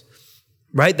prophet,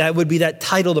 right? That would be that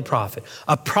title, the prophet.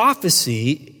 A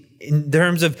prophecy, in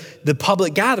terms of the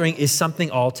public gathering, is something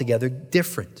altogether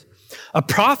different. A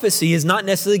prophecy is not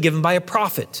necessarily given by a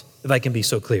prophet, if I can be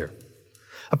so clear.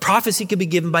 A prophecy could be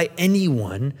given by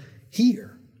anyone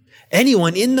here.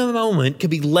 Anyone in the moment could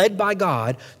be led by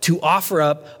God to offer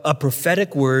up a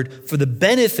prophetic word for the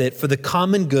benefit, for the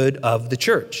common good of the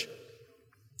church.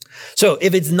 So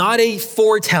if it's not a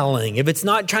foretelling, if it's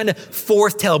not trying to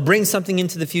foretell, bring something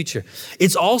into the future,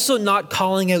 it's also not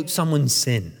calling out someone's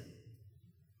sin.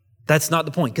 That's not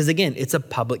the point. Because again, it's a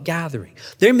public gathering.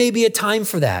 There may be a time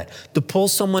for that, to pull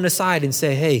someone aside and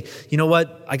say, hey, you know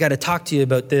what? I got to talk to you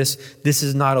about this. This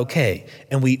is not okay.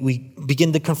 And we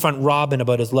begin to confront Robin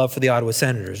about his love for the Ottawa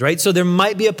Senators, right? So there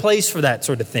might be a place for that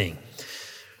sort of thing.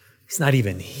 He's not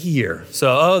even here.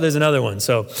 So, there's another one.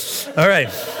 So, all right.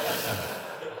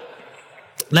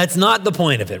 That's not the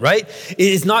point of it, right? It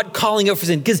is not calling out for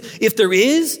sin. Because if there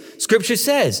is, Scripture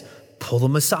says, pull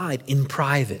them aside in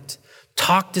private.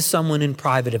 Talk to someone in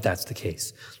private if that's the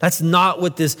case. That's not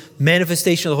what this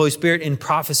manifestation of the Holy Spirit in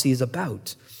prophecy is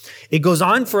about. It goes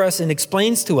on for us and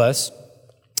explains to us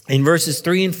in verses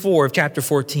 3 and 4 of chapter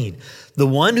 14. The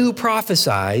one who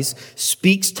prophesies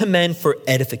speaks to men for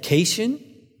edification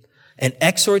and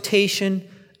exhortation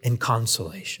and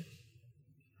consolation.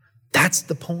 That's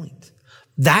the point.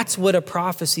 That's what a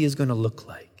prophecy is going to look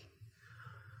like.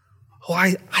 Oh,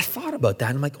 I thought about that.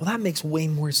 And I'm like, well, that makes way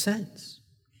more sense.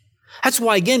 That's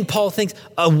why, again, Paul thinks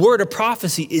a word of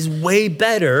prophecy is way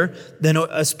better than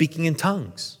a speaking in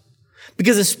tongues.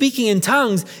 Because a speaking in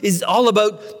tongues is all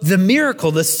about the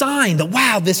miracle, the sign,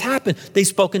 wow, this happened. They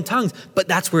spoke in tongues, but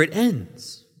that's where it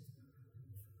ends.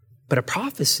 But a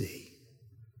prophecy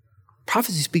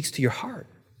speaks to your heart.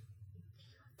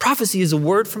 Prophecy is a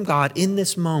word from God in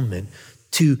this moment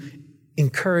to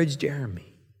encourage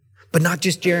Jeremy. But not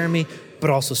just Jeremy, but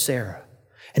also Sarah.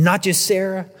 And not just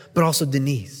Sarah, but also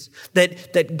Denise.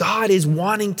 That God is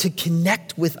wanting to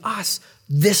connect with us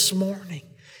this morning.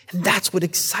 And that's what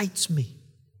excites me.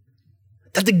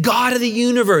 That the God of the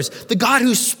universe, the God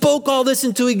who spoke all this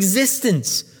into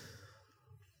existence,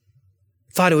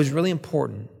 thought it was really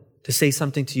important to say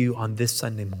something to you on this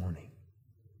Sunday morning.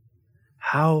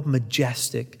 How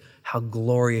majestic, how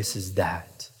glorious is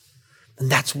that?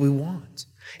 And that's what we want.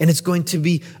 And it's going to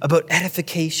be about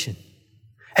edification.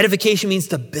 Edification means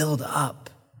to build up,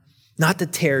 not to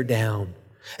tear down.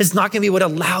 It's not going to be what a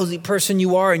lousy person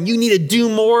you are and you need to do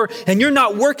more and you're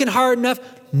not working hard enough.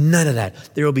 None of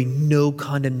that. There will be no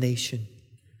condemnation.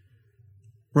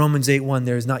 Romans 8:1,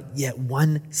 there is not yet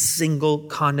one single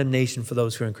condemnation for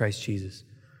those who are in Christ Jesus.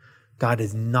 God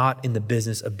is not in the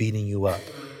business of beating you up,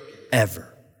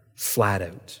 ever, flat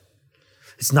out.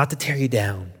 It's not to tear you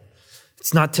down.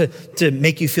 It's not to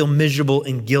make you feel miserable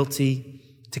and guilty,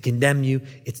 to condemn you.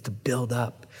 It's to build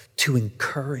up, to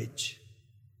encourage,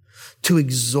 to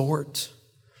exhort,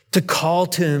 to call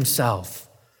to himself,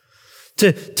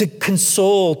 to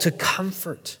console, to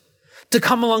comfort, to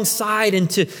come alongside and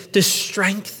to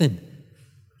strengthen.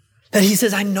 That he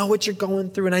says, I know what you're going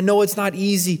through and I know it's not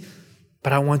easy,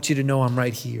 but I want you to know I'm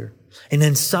right here. And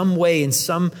in some way, in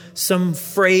some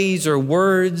phrase or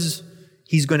words,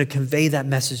 he's going to convey that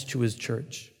message to his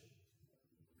church.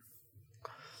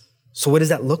 So what does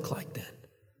that look like then?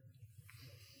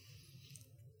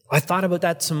 I thought about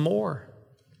that some more.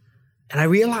 And I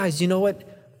realized, you know what?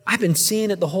 I've been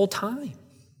seeing it the whole time.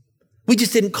 We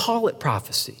just didn't call it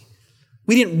prophecy.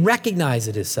 We didn't recognize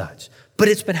it as such, but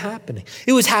it's been happening.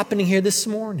 It was happening here this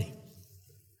morning.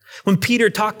 When Peter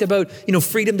talked about,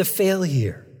 freedom to fail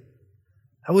here,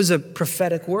 that was a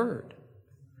prophetic word.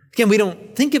 Again, we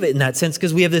don't think of it in that sense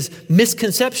because we have this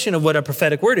misconception of what a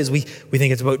prophetic word is. We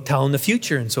think it's about telling the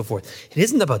future and so forth. It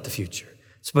isn't about the future.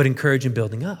 It's about encouraging and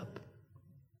building up.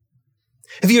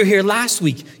 If you were here last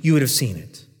week, you would have seen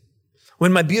it.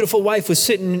 When my beautiful wife was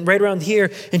sitting right around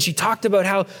here and she talked about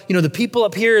how, the people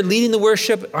up here leading the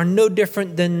worship are no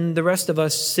different than the rest of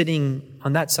us sitting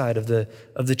on that side of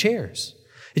the chairs.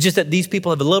 It's just that these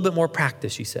people have a little bit more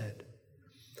practice, she said.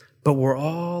 But we're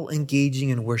all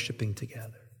engaging and worshiping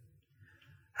together.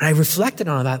 And I reflected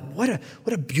on that.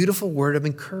 What a beautiful word of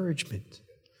encouragement.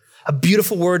 A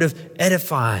beautiful word of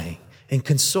edifying and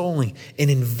consoling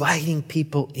and inviting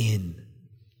people in.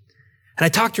 And I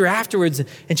talked to her afterwards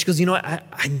and she goes,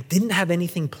 I didn't have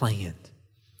anything planned.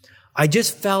 I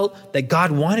just felt that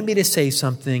God wanted me to say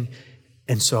something,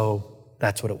 and so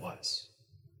that's what it was.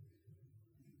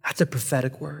 That's a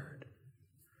prophetic word.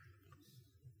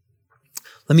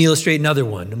 Let me illustrate another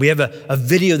one. We have a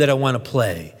video that I want to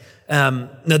play.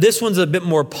 Now, this one's a bit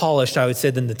more polished, I would say,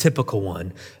 than the typical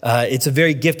one. It's a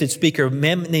very gifted speaker, a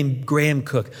man named Graham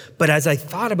Cook. But as I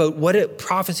thought about what a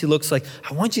prophecy looks like,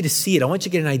 I want you to see it. I want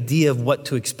you to get an idea of what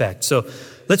to expect. So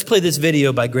let's play this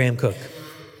video by Graham Cook.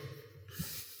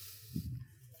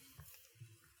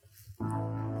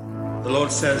 The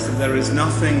Lord says that there is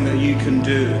nothing that you can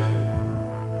do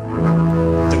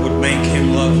that would make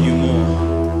him love you more.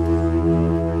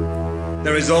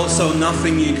 There is also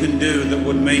nothing you can do that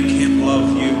would make him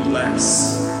love you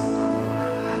less.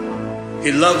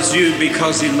 He loves you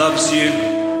because he loves you,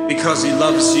 because he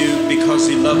loves you, because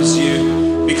he loves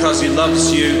you, because he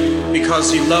loves you,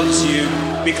 because he loves you,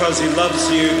 because he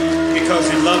loves you, because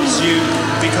he loves you,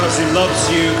 because he loves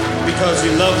you, because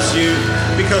he loves you,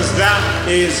 because that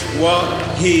is what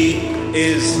he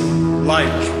is like.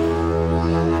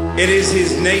 It is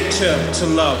his nature to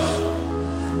love.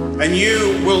 And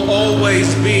you will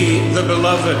always be the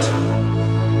beloved.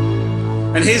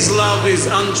 And his love is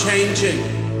unchanging.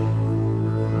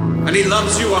 And he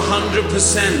loves you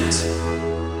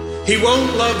 100%. He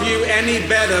won't love you any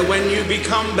better when you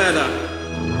become better.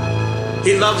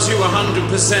 He loves you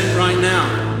 100% right now.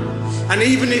 And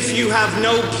even if you have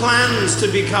no plans to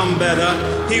become better,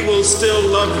 he will still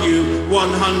love you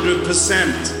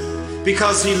 100%.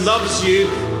 Because he loves you,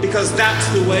 because that's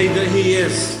the way that he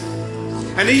is.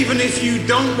 And even if you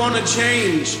don't want to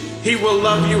change, he will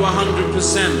love you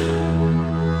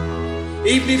 100%.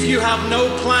 Even if you have no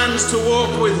plans to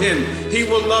walk with him, he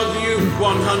will love you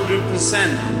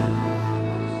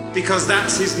 100%. Because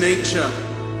that's his nature.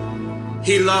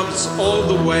 He loves all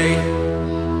the way,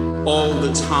 all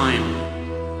the time.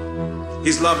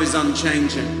 His love is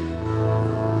unchanging.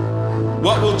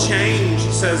 What will change,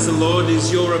 says the Lord, is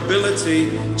your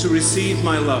ability to receive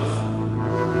my love.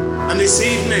 And this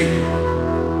evening,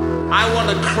 I want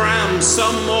to cram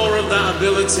some more of that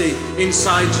ability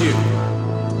inside you.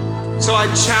 So I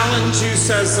challenge you,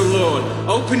 says the Lord,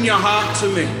 open your heart to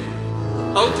me.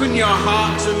 Open your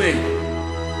heart to me.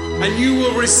 And you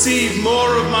will receive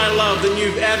more of my love than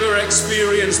you've ever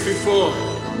experienced before.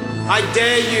 I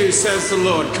dare you, says the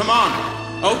Lord. Come on,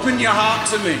 open your heart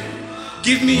to me.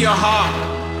 Give me your heart.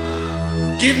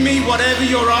 Give me whatever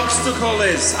your obstacle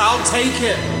is. I'll take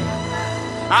it.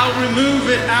 I'll remove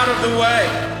it out of the way.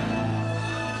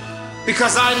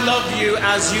 Because I love you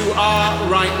as you are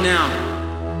right now.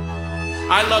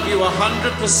 I love you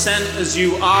 100% as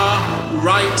you are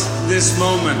right this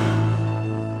moment.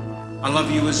 I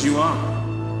love you as you are.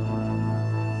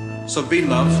 So be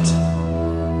loved.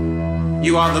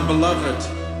 You are the beloved.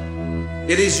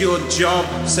 It is your job,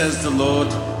 says the Lord,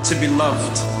 to be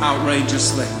loved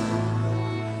outrageously.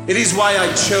 It is why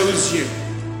I chose you.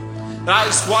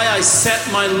 That's why I set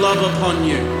my love upon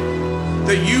you.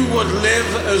 That you would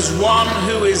live as one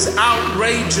who is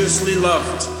outrageously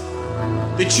loved.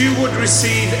 That you would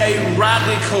receive a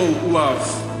radical love.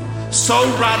 So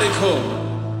radical,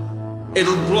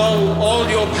 it'll blow all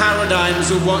your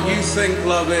paradigms of what you think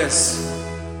love is.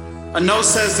 And no,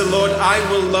 says the Lord, I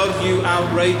will love you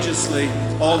outrageously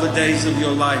all the days of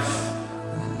your life.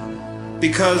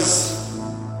 Because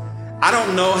I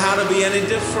don't know how to be any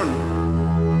different.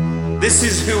 This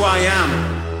is who I am.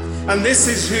 And this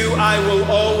is who I will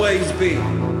always be.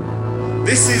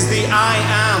 This is the I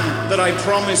am that I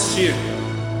promised you.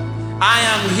 I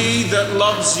am he that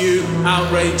loves you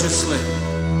outrageously.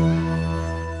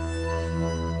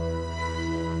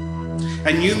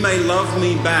 And you may love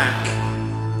me back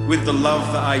with the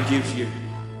love that I give you.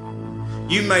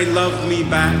 you may love me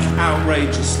back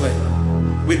outrageously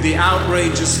with the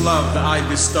outrageous love that I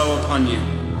bestow upon you.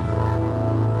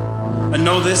 And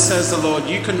know this, says the Lord,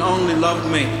 you can only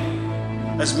love me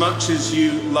as much as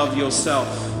you love yourself.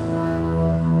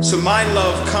 So my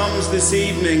love comes this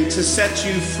evening to set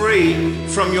you free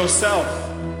from yourself,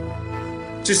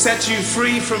 to set you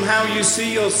free from how you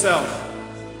see yourself,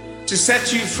 to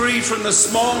set you free from the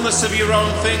smallness of your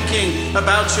own thinking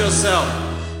about yourself.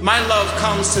 My love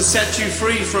comes to set you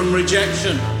free from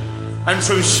rejection and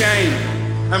from shame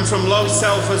and from low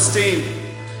self-esteem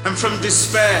and from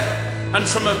despair and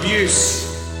from abuse.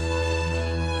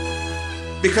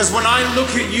 Because when I look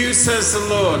at you, says the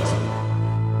Lord,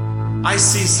 I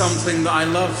see something that I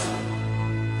love.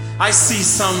 I see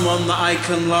someone that I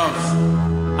can love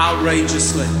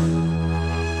outrageously.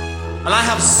 And I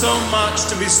have so much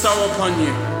to bestow upon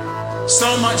you,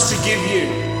 so much to give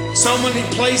you, so many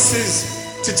places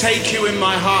to take you in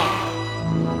my heart.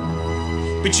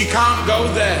 But you can't go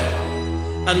there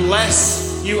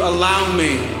unless you allow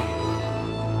me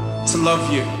to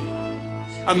love you.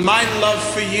 And my love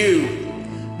for you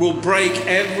will break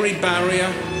every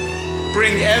barrier,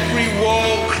 bring every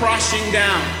wall crashing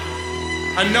down.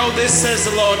 And know this, says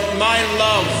the Lord, my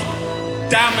love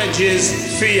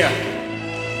damages fear.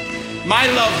 My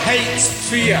love hates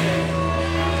fear.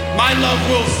 My love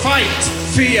will fight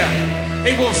fear.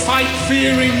 It will fight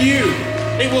fear in you.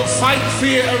 It will fight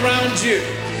fear around you.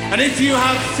 And if you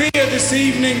have fear this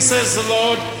evening, says the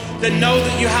Lord, then know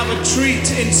that you have a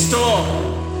treat in store,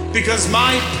 because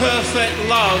my perfect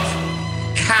love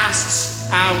casts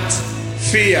out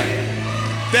fear.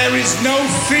 There is no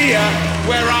fear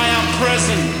where I am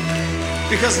present,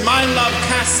 because my love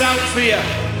casts out fear.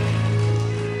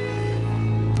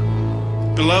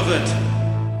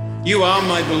 Beloved, you are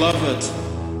my beloved.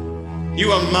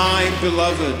 You are my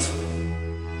beloved.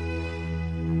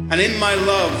 And in my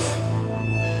love,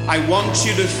 I want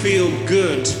you to feel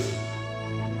good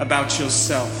about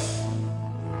yourself.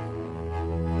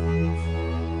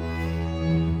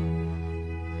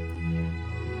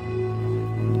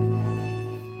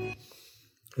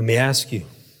 Let me ask you,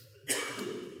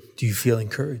 do you feel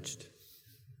encouraged?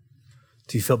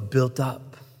 Do you feel built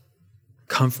up,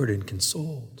 comforted, and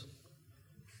consoled?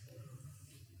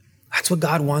 That's what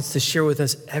God wants to share with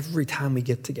us every time we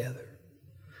get together.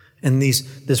 And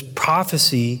this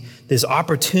prophecy, this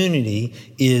opportunity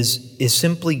is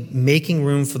simply making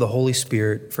room for the Holy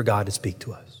Spirit, for God to speak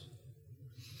to us.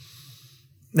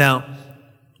 Now,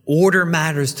 order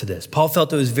matters to this. Paul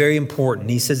felt it was very important.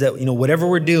 He says that, whatever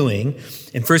we're doing,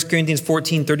 in 1 Corinthians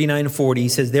 14, 39 and 40, he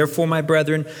says, therefore, my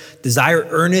brethren, desire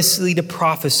earnestly to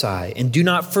prophesy, and do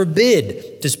not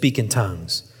forbid to speak in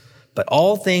tongues. But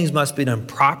all things must be done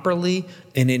properly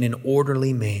and in an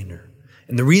orderly manner.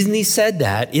 And the reason he said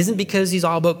that isn't because he's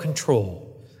all about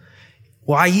control.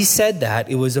 Why he said that,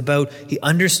 it was about, he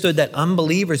understood that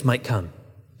unbelievers might come.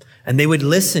 And they would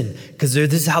listen, because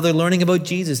this is how they're learning about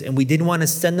Jesus. And we didn't want to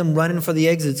send them running for the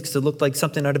exits because it looked like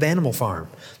something out of Animal Farm.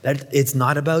 It's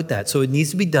not about that. So it needs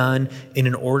to be done in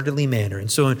an orderly manner. And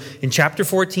so in chapter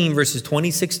 14, verses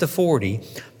 26 to 40,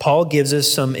 Paul gives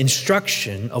us some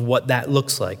instruction of what that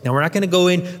looks like. Now, we're not going to go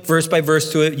in verse by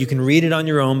verse to it. You can read it on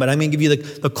your own, but I'm going to give you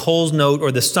the Cole's note,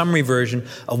 or the summary version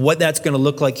of what that's going to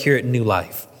look like here at New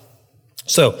Life.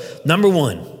 So, number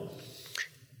one,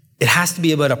 it has to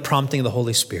be about a prompting of the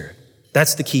Holy Spirit.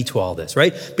 That's the key to all this,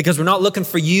 right? Because we're not looking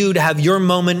for you to have your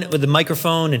moment with the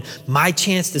microphone and my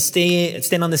chance to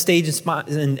stand on the stage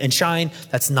and shine.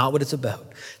 That's not what it's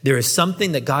about. There is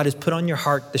something that God has put on your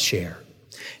heart to share.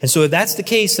 And so if that's the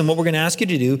case, then what we're going to ask you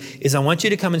to do is I want you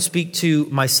to come and speak to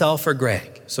myself or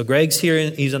Greg. So Greg's here.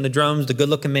 He's on the drums, the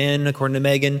good-looking man, according to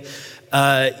Megan.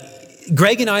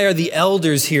 Greg and I are the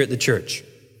elders here at the church.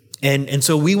 And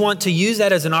so we want to use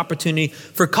that as an opportunity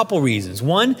for a couple reasons.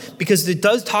 One, because it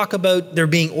does talk about there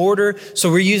being order, so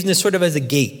we're using this sort of as a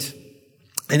gate.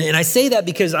 And I say that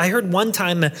because I heard one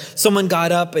time someone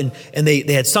got up and they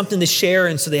had something to share,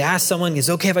 and so they asked someone, is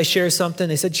it okay if I share something?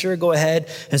 They said, sure, go ahead.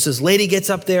 And so this lady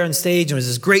gets up there on stage, and it was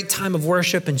this great time of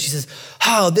worship, and she says,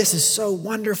 oh, this is so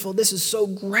wonderful. This is so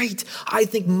great. I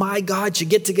think my God should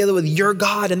get together with your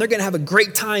God, and they're going to have a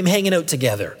great time hanging out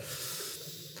together.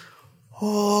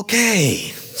 Okay,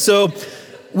 so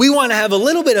we want to have a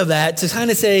little bit of that to kind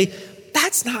of say,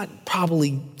 that's not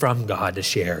probably from God to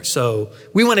share. So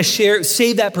we want to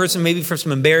save that person maybe for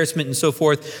some embarrassment and so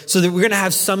forth, so that we're going to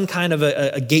have some kind of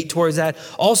a gate towards that.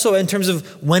 Also, in terms of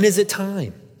when is it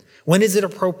time? When is it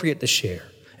appropriate to share?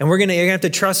 And you're gonna have to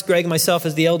trust Greg and myself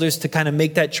as the elders to kind of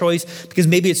make that choice, because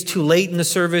maybe it's too late in the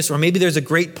service, or maybe there's a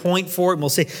great point for it. And we'll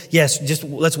say, yes, just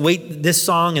let's wait this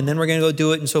song and then we're going to go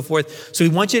do it and so forth. So we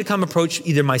want you to come approach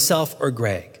either myself or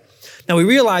Greg. Now we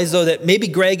realize though that maybe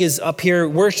Greg is up here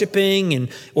worshiping,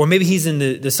 or maybe he's in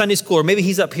the Sunday school, or maybe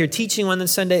he's up here teaching on the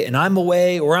Sunday and I'm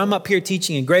away, or I'm up here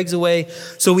teaching and Greg's away.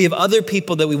 So we have other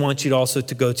people that we want you to also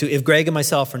to go to if Greg and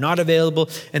myself are not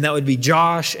available, and that would be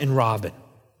Josh and Robin.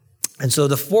 And so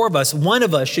the four of us, one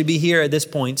of us should be here at this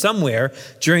point somewhere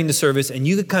during the service, and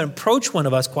you could kind of approach one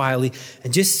of us quietly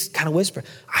and just kind of whisper,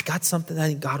 I got something I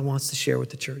think God wants to share with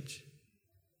the church.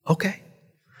 Okay.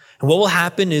 And what will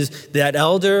happen is that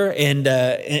elder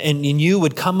and you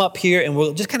would come up here, and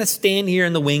we'll just kind of stand here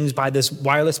in the wings by this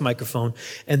wireless microphone,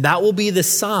 and that will be the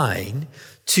sign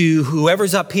to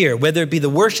whoever's up here, whether it be the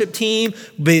worship team,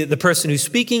 be the person who's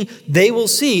speaking. They will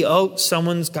see, oh,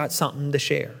 someone's got something to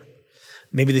share.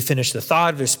 Maybe they finish the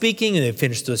thought if they're speaking, and they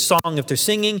finish the song if they're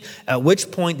singing, at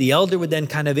which point the elder would then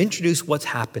kind of introduce what's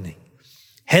happening.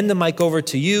 Hand the mic over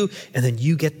to you, and then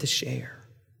you get to share.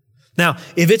 Now,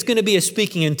 if it's going to be a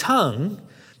speaking in tongue,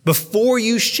 before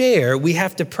you share, we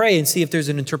have to pray and see if there's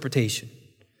an interpretation.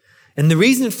 And the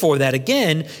reason for that,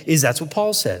 again, is that's what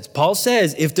Paul says. Paul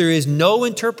says if there is no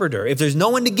interpreter, if there's no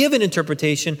one to give an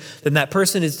interpretation, then that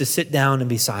person is to sit down and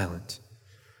be silent.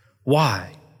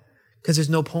 Why? Because there's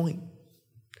no point.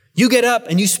 You get up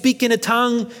and you speak in a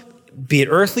tongue, be it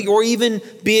earthly or even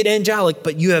be it angelic,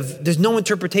 but there's no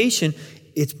interpretation.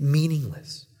 It's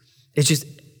meaningless. It's just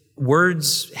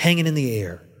words hanging in the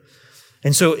air.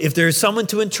 And so if there's someone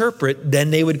to interpret,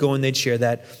 then they would go and they'd share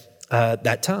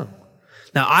that tongue.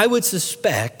 Now, I would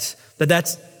suspect that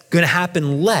that's going to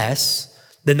happen less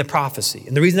than the prophecy.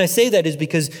 And the reason I say that is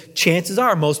because chances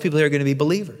are most people here are going to be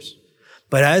believers.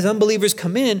 But as unbelievers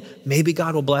come in, maybe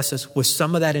God will bless us with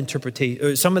some of that interpretation,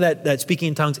 or some of that speaking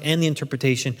in tongues and the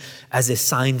interpretation as a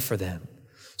sign for them.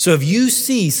 So if you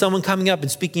see someone coming up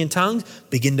and speaking in tongues,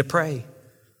 begin to pray,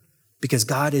 because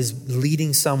God is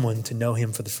leading someone to know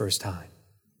him for the first time.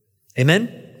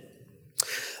 Amen?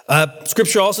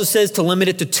 Scripture also says to limit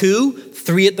it to 2,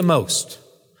 3 at the most.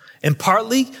 And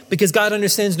partly because God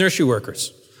understands nursery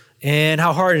workers and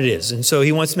how hard it is. And so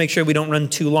he wants to make sure we don't run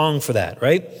too long for that,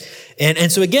 right?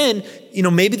 And so again,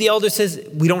 maybe the elder says,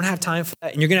 we don't have time for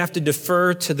that. And you're going to have to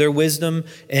defer to their wisdom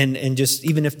and just,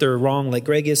 even if they're wrong, like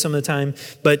Greg is some of the time,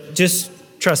 but just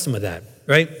trust them with that,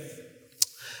 right?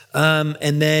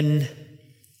 And then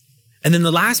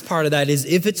the last part of that is,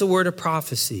 if it's a word of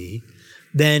prophecy,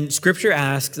 then Scripture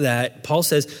asks that, Paul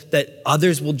says, that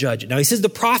others will judge it. Now he says the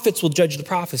prophets will judge the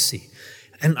prophecy.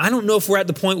 And I don't know if we're at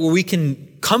the point where we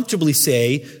can comfortably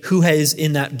say who has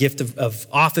in that gift of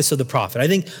office of the prophet. I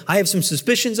think I have some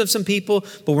suspicions of some people,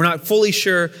 but we're not fully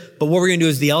sure. But what we're going to do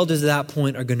is the elders at that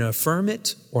point are going to affirm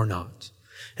it or not.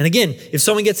 And again, if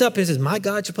someone gets up and says, my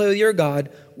God should play with your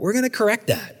God, we're going to correct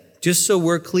that, just so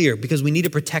we're clear, because we need to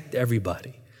protect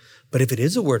everybody. But if it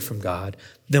is a word from God,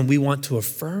 then we want to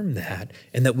affirm that,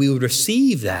 and that we would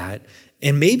receive that.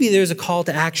 And maybe there's a call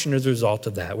to action as a result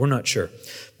of that. We're not sure.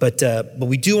 But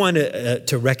we do want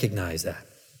to recognize that.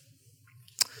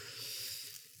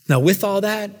 Now, with all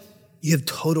that, you have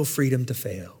total freedom to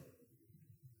fail.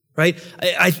 Right?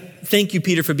 I thank you,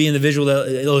 Peter, for being the visual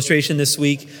illustration this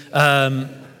week.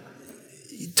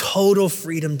 Total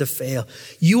freedom to fail.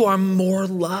 You are more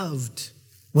loved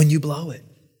when you blow it.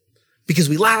 Because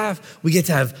we laugh, we get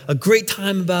to have a great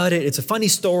time about it. It's a funny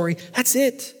story. That's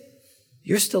it.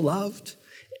 You're still loved,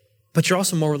 but you're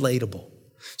also more relatable.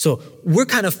 So we're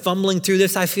kind of fumbling through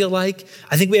this, I feel like.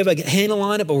 I think we have a handle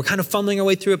on it, but we're kind of fumbling our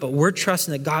way through it. But we're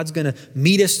trusting that God's going to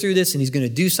meet us through this, and he's going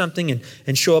to do something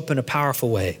and show up in a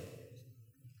powerful way.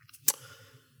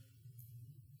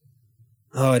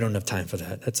 Oh, I don't have time for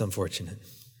that. That's unfortunate.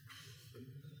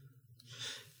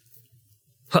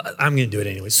 I'm going to do it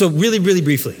anyway. So really, really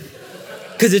briefly,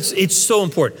 because it's so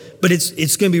important. But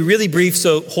it's going to be really brief,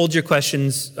 so hold your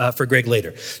questions for Greg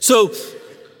later. So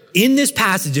in this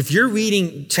passage, if you're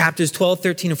reading chapters 12,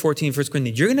 13, and 14 of 1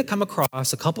 Corinthians, you're going to come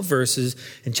across a couple verses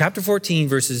in chapter 14,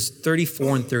 verses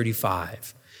 34 and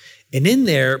 35. And in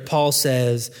there, Paul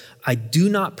says, I do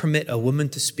not permit a woman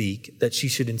to speak, that she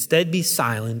should instead be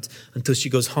silent until she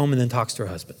goes home and then talks to her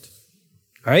husband.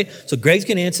 All right? So Greg's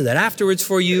going to answer that afterwards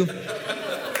for you.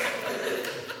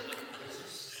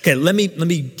 Okay, let me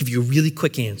give you a really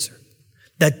quick answer.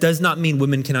 That does not mean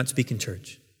women cannot speak in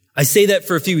church. I say that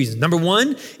for a few reasons. Number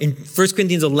one, in 1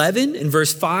 Corinthians 11, in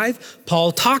verse 5,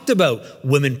 Paul talked about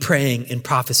women praying and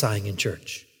prophesying in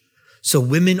church. So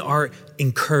women are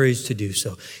encouraged to do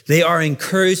so. They are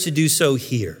encouraged to do so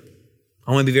here.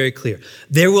 I want to be very clear.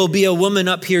 There will be a woman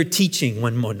up here teaching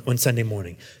one Sunday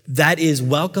morning. That is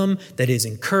welcome, that is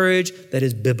encouraged, that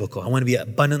is biblical. I want to be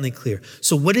abundantly clear.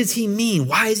 So what does he mean?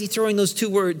 Why is he throwing those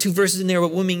two verses in there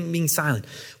about women being silent?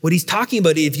 What he's talking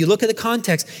about, if you look at the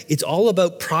context, it's all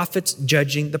about prophets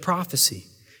judging the prophecy.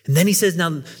 And then he says,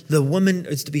 now the woman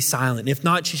is to be silent. If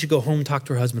not, she should go home and talk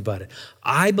to her husband about it.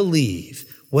 I believe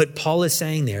what Paul is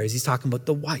saying there is he's talking about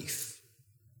the wife.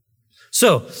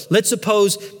 So let's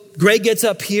suppose Greg gets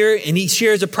up here and he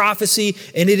shares a prophecy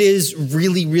and it is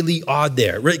really, really odd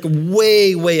there, right?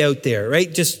 Way, way out there,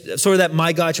 right? Just sort of that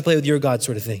my God should play with your God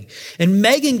sort of thing. And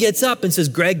Megan gets up and says,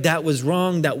 Greg, that was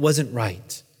wrong. That wasn't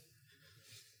right.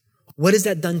 What has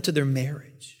that done to their marriage?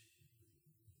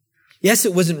 Yes,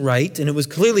 it wasn't right, and it was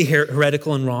clearly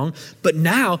heretical and wrong, but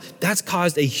now that's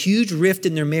caused a huge rift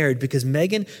in their marriage because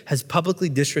Megan has publicly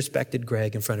disrespected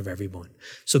Greg in front of everyone.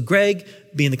 So Greg,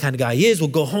 being the kind of guy he is, will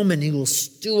go home and he will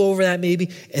stew over that maybe,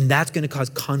 and that's going to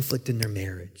cause conflict in their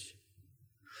marriage.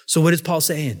 So what is Paul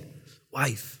saying?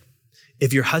 Wife,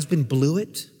 if your husband blew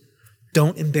it,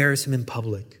 don't embarrass him in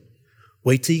public.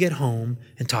 Wait till you get home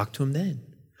and talk to him then.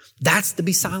 That's the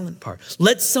be silent part.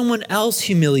 Let someone else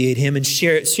humiliate him and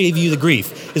save you the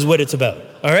grief is what it's about.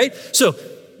 All right? So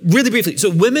really briefly.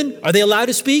 So women, are they allowed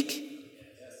to speak?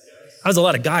 That was a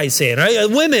lot of guys saying, right?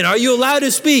 Women, are you allowed to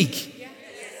speak? Yes.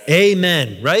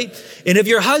 Amen, right? And if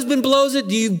your husband blows it,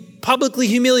 do you publicly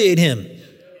humiliate him?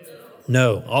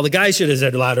 No. All the guys should have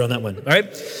said louder on that one. All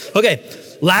right?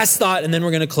 Okay. Last thought, and then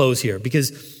we're going to close here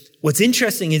because what's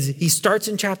interesting is he starts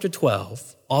in chapter 12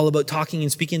 all about talking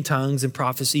and speaking in tongues and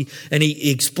prophecy. And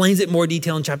he explains it in more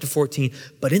detail in chapter 14.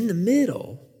 But in the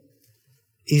middle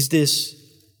is this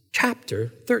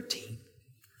chapter 13.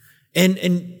 And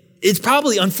it's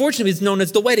probably, unfortunately, it's known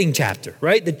as the wedding chapter,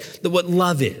 right? What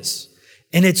love is.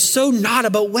 And it's so not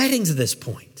about weddings at this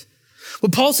point.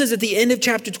 What Paul says at the end of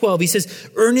chapter 12, he says,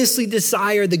 earnestly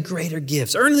desire the greater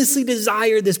gifts. Earnestly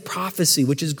desire this prophecy,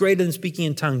 which is greater than speaking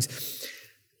in tongues.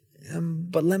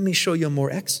 But let me show you a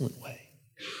more excellent way.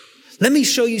 Let me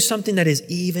show you something that is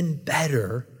even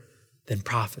better than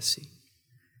prophecy.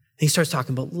 And he starts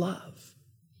talking about love.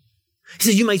 He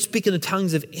says, you might speak in the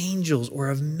tongues of angels or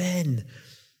of men,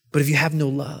 but if you have no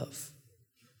love,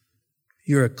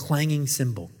 you're a clanging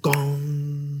cymbal.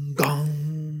 Gong,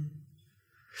 gong.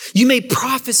 You may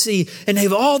prophecy and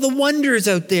have all the wonders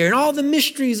out there and all the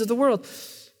mysteries of the world,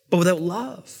 but without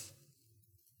love,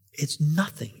 it's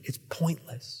nothing. It's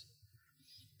pointless.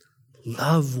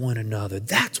 Love one another.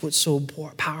 That's what's so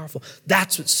powerful.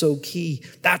 That's what's so key.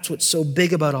 That's what's so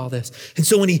big about all this. And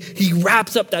so when he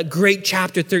wraps up that great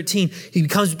chapter 13, he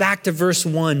comes back to verse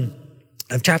 1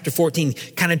 of chapter 14,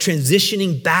 kind of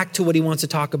transitioning back to what he wants to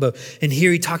talk about. And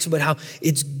here he talks about how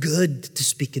it's good to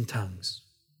speak in tongues,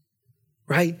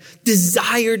 right?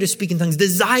 Desire to speak in tongues.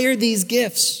 Desire these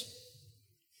gifts,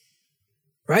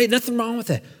 right? Nothing wrong with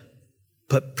it.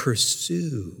 But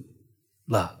pursue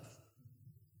love.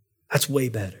 That's way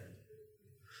better.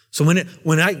 So when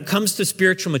it comes to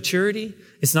spiritual maturity,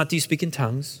 it's not do you speak in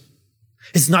tongues.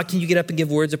 It's not can you get up and give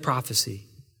words of prophecy.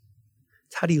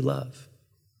 It's how do you love?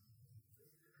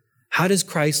 How does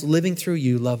Christ living through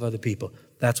you love other people?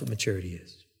 That's what maturity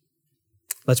is.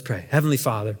 Let's pray. Heavenly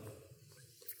Father.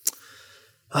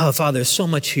 Oh, Father, there's so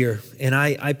much here. And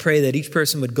I pray that each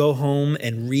person would go home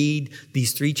and read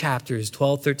these 3 chapters,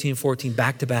 12, 13, 14,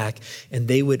 back to back, and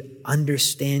they would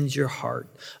understand your heart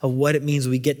of what it means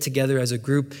we get together as a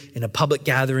group in a public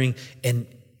gathering and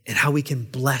how we can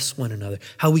bless one another,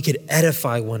 how we could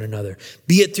edify one another,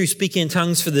 be it through speaking in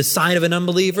tongues for the sign of an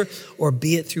unbeliever, or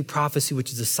be it through prophecy, which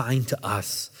is a sign to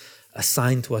us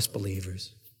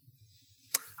believers.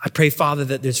 I pray, Father,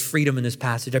 that there's freedom in this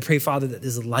passage. I pray, Father, that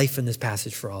there's life in this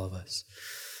passage for all of us.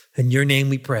 In your name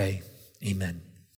we pray. Amen.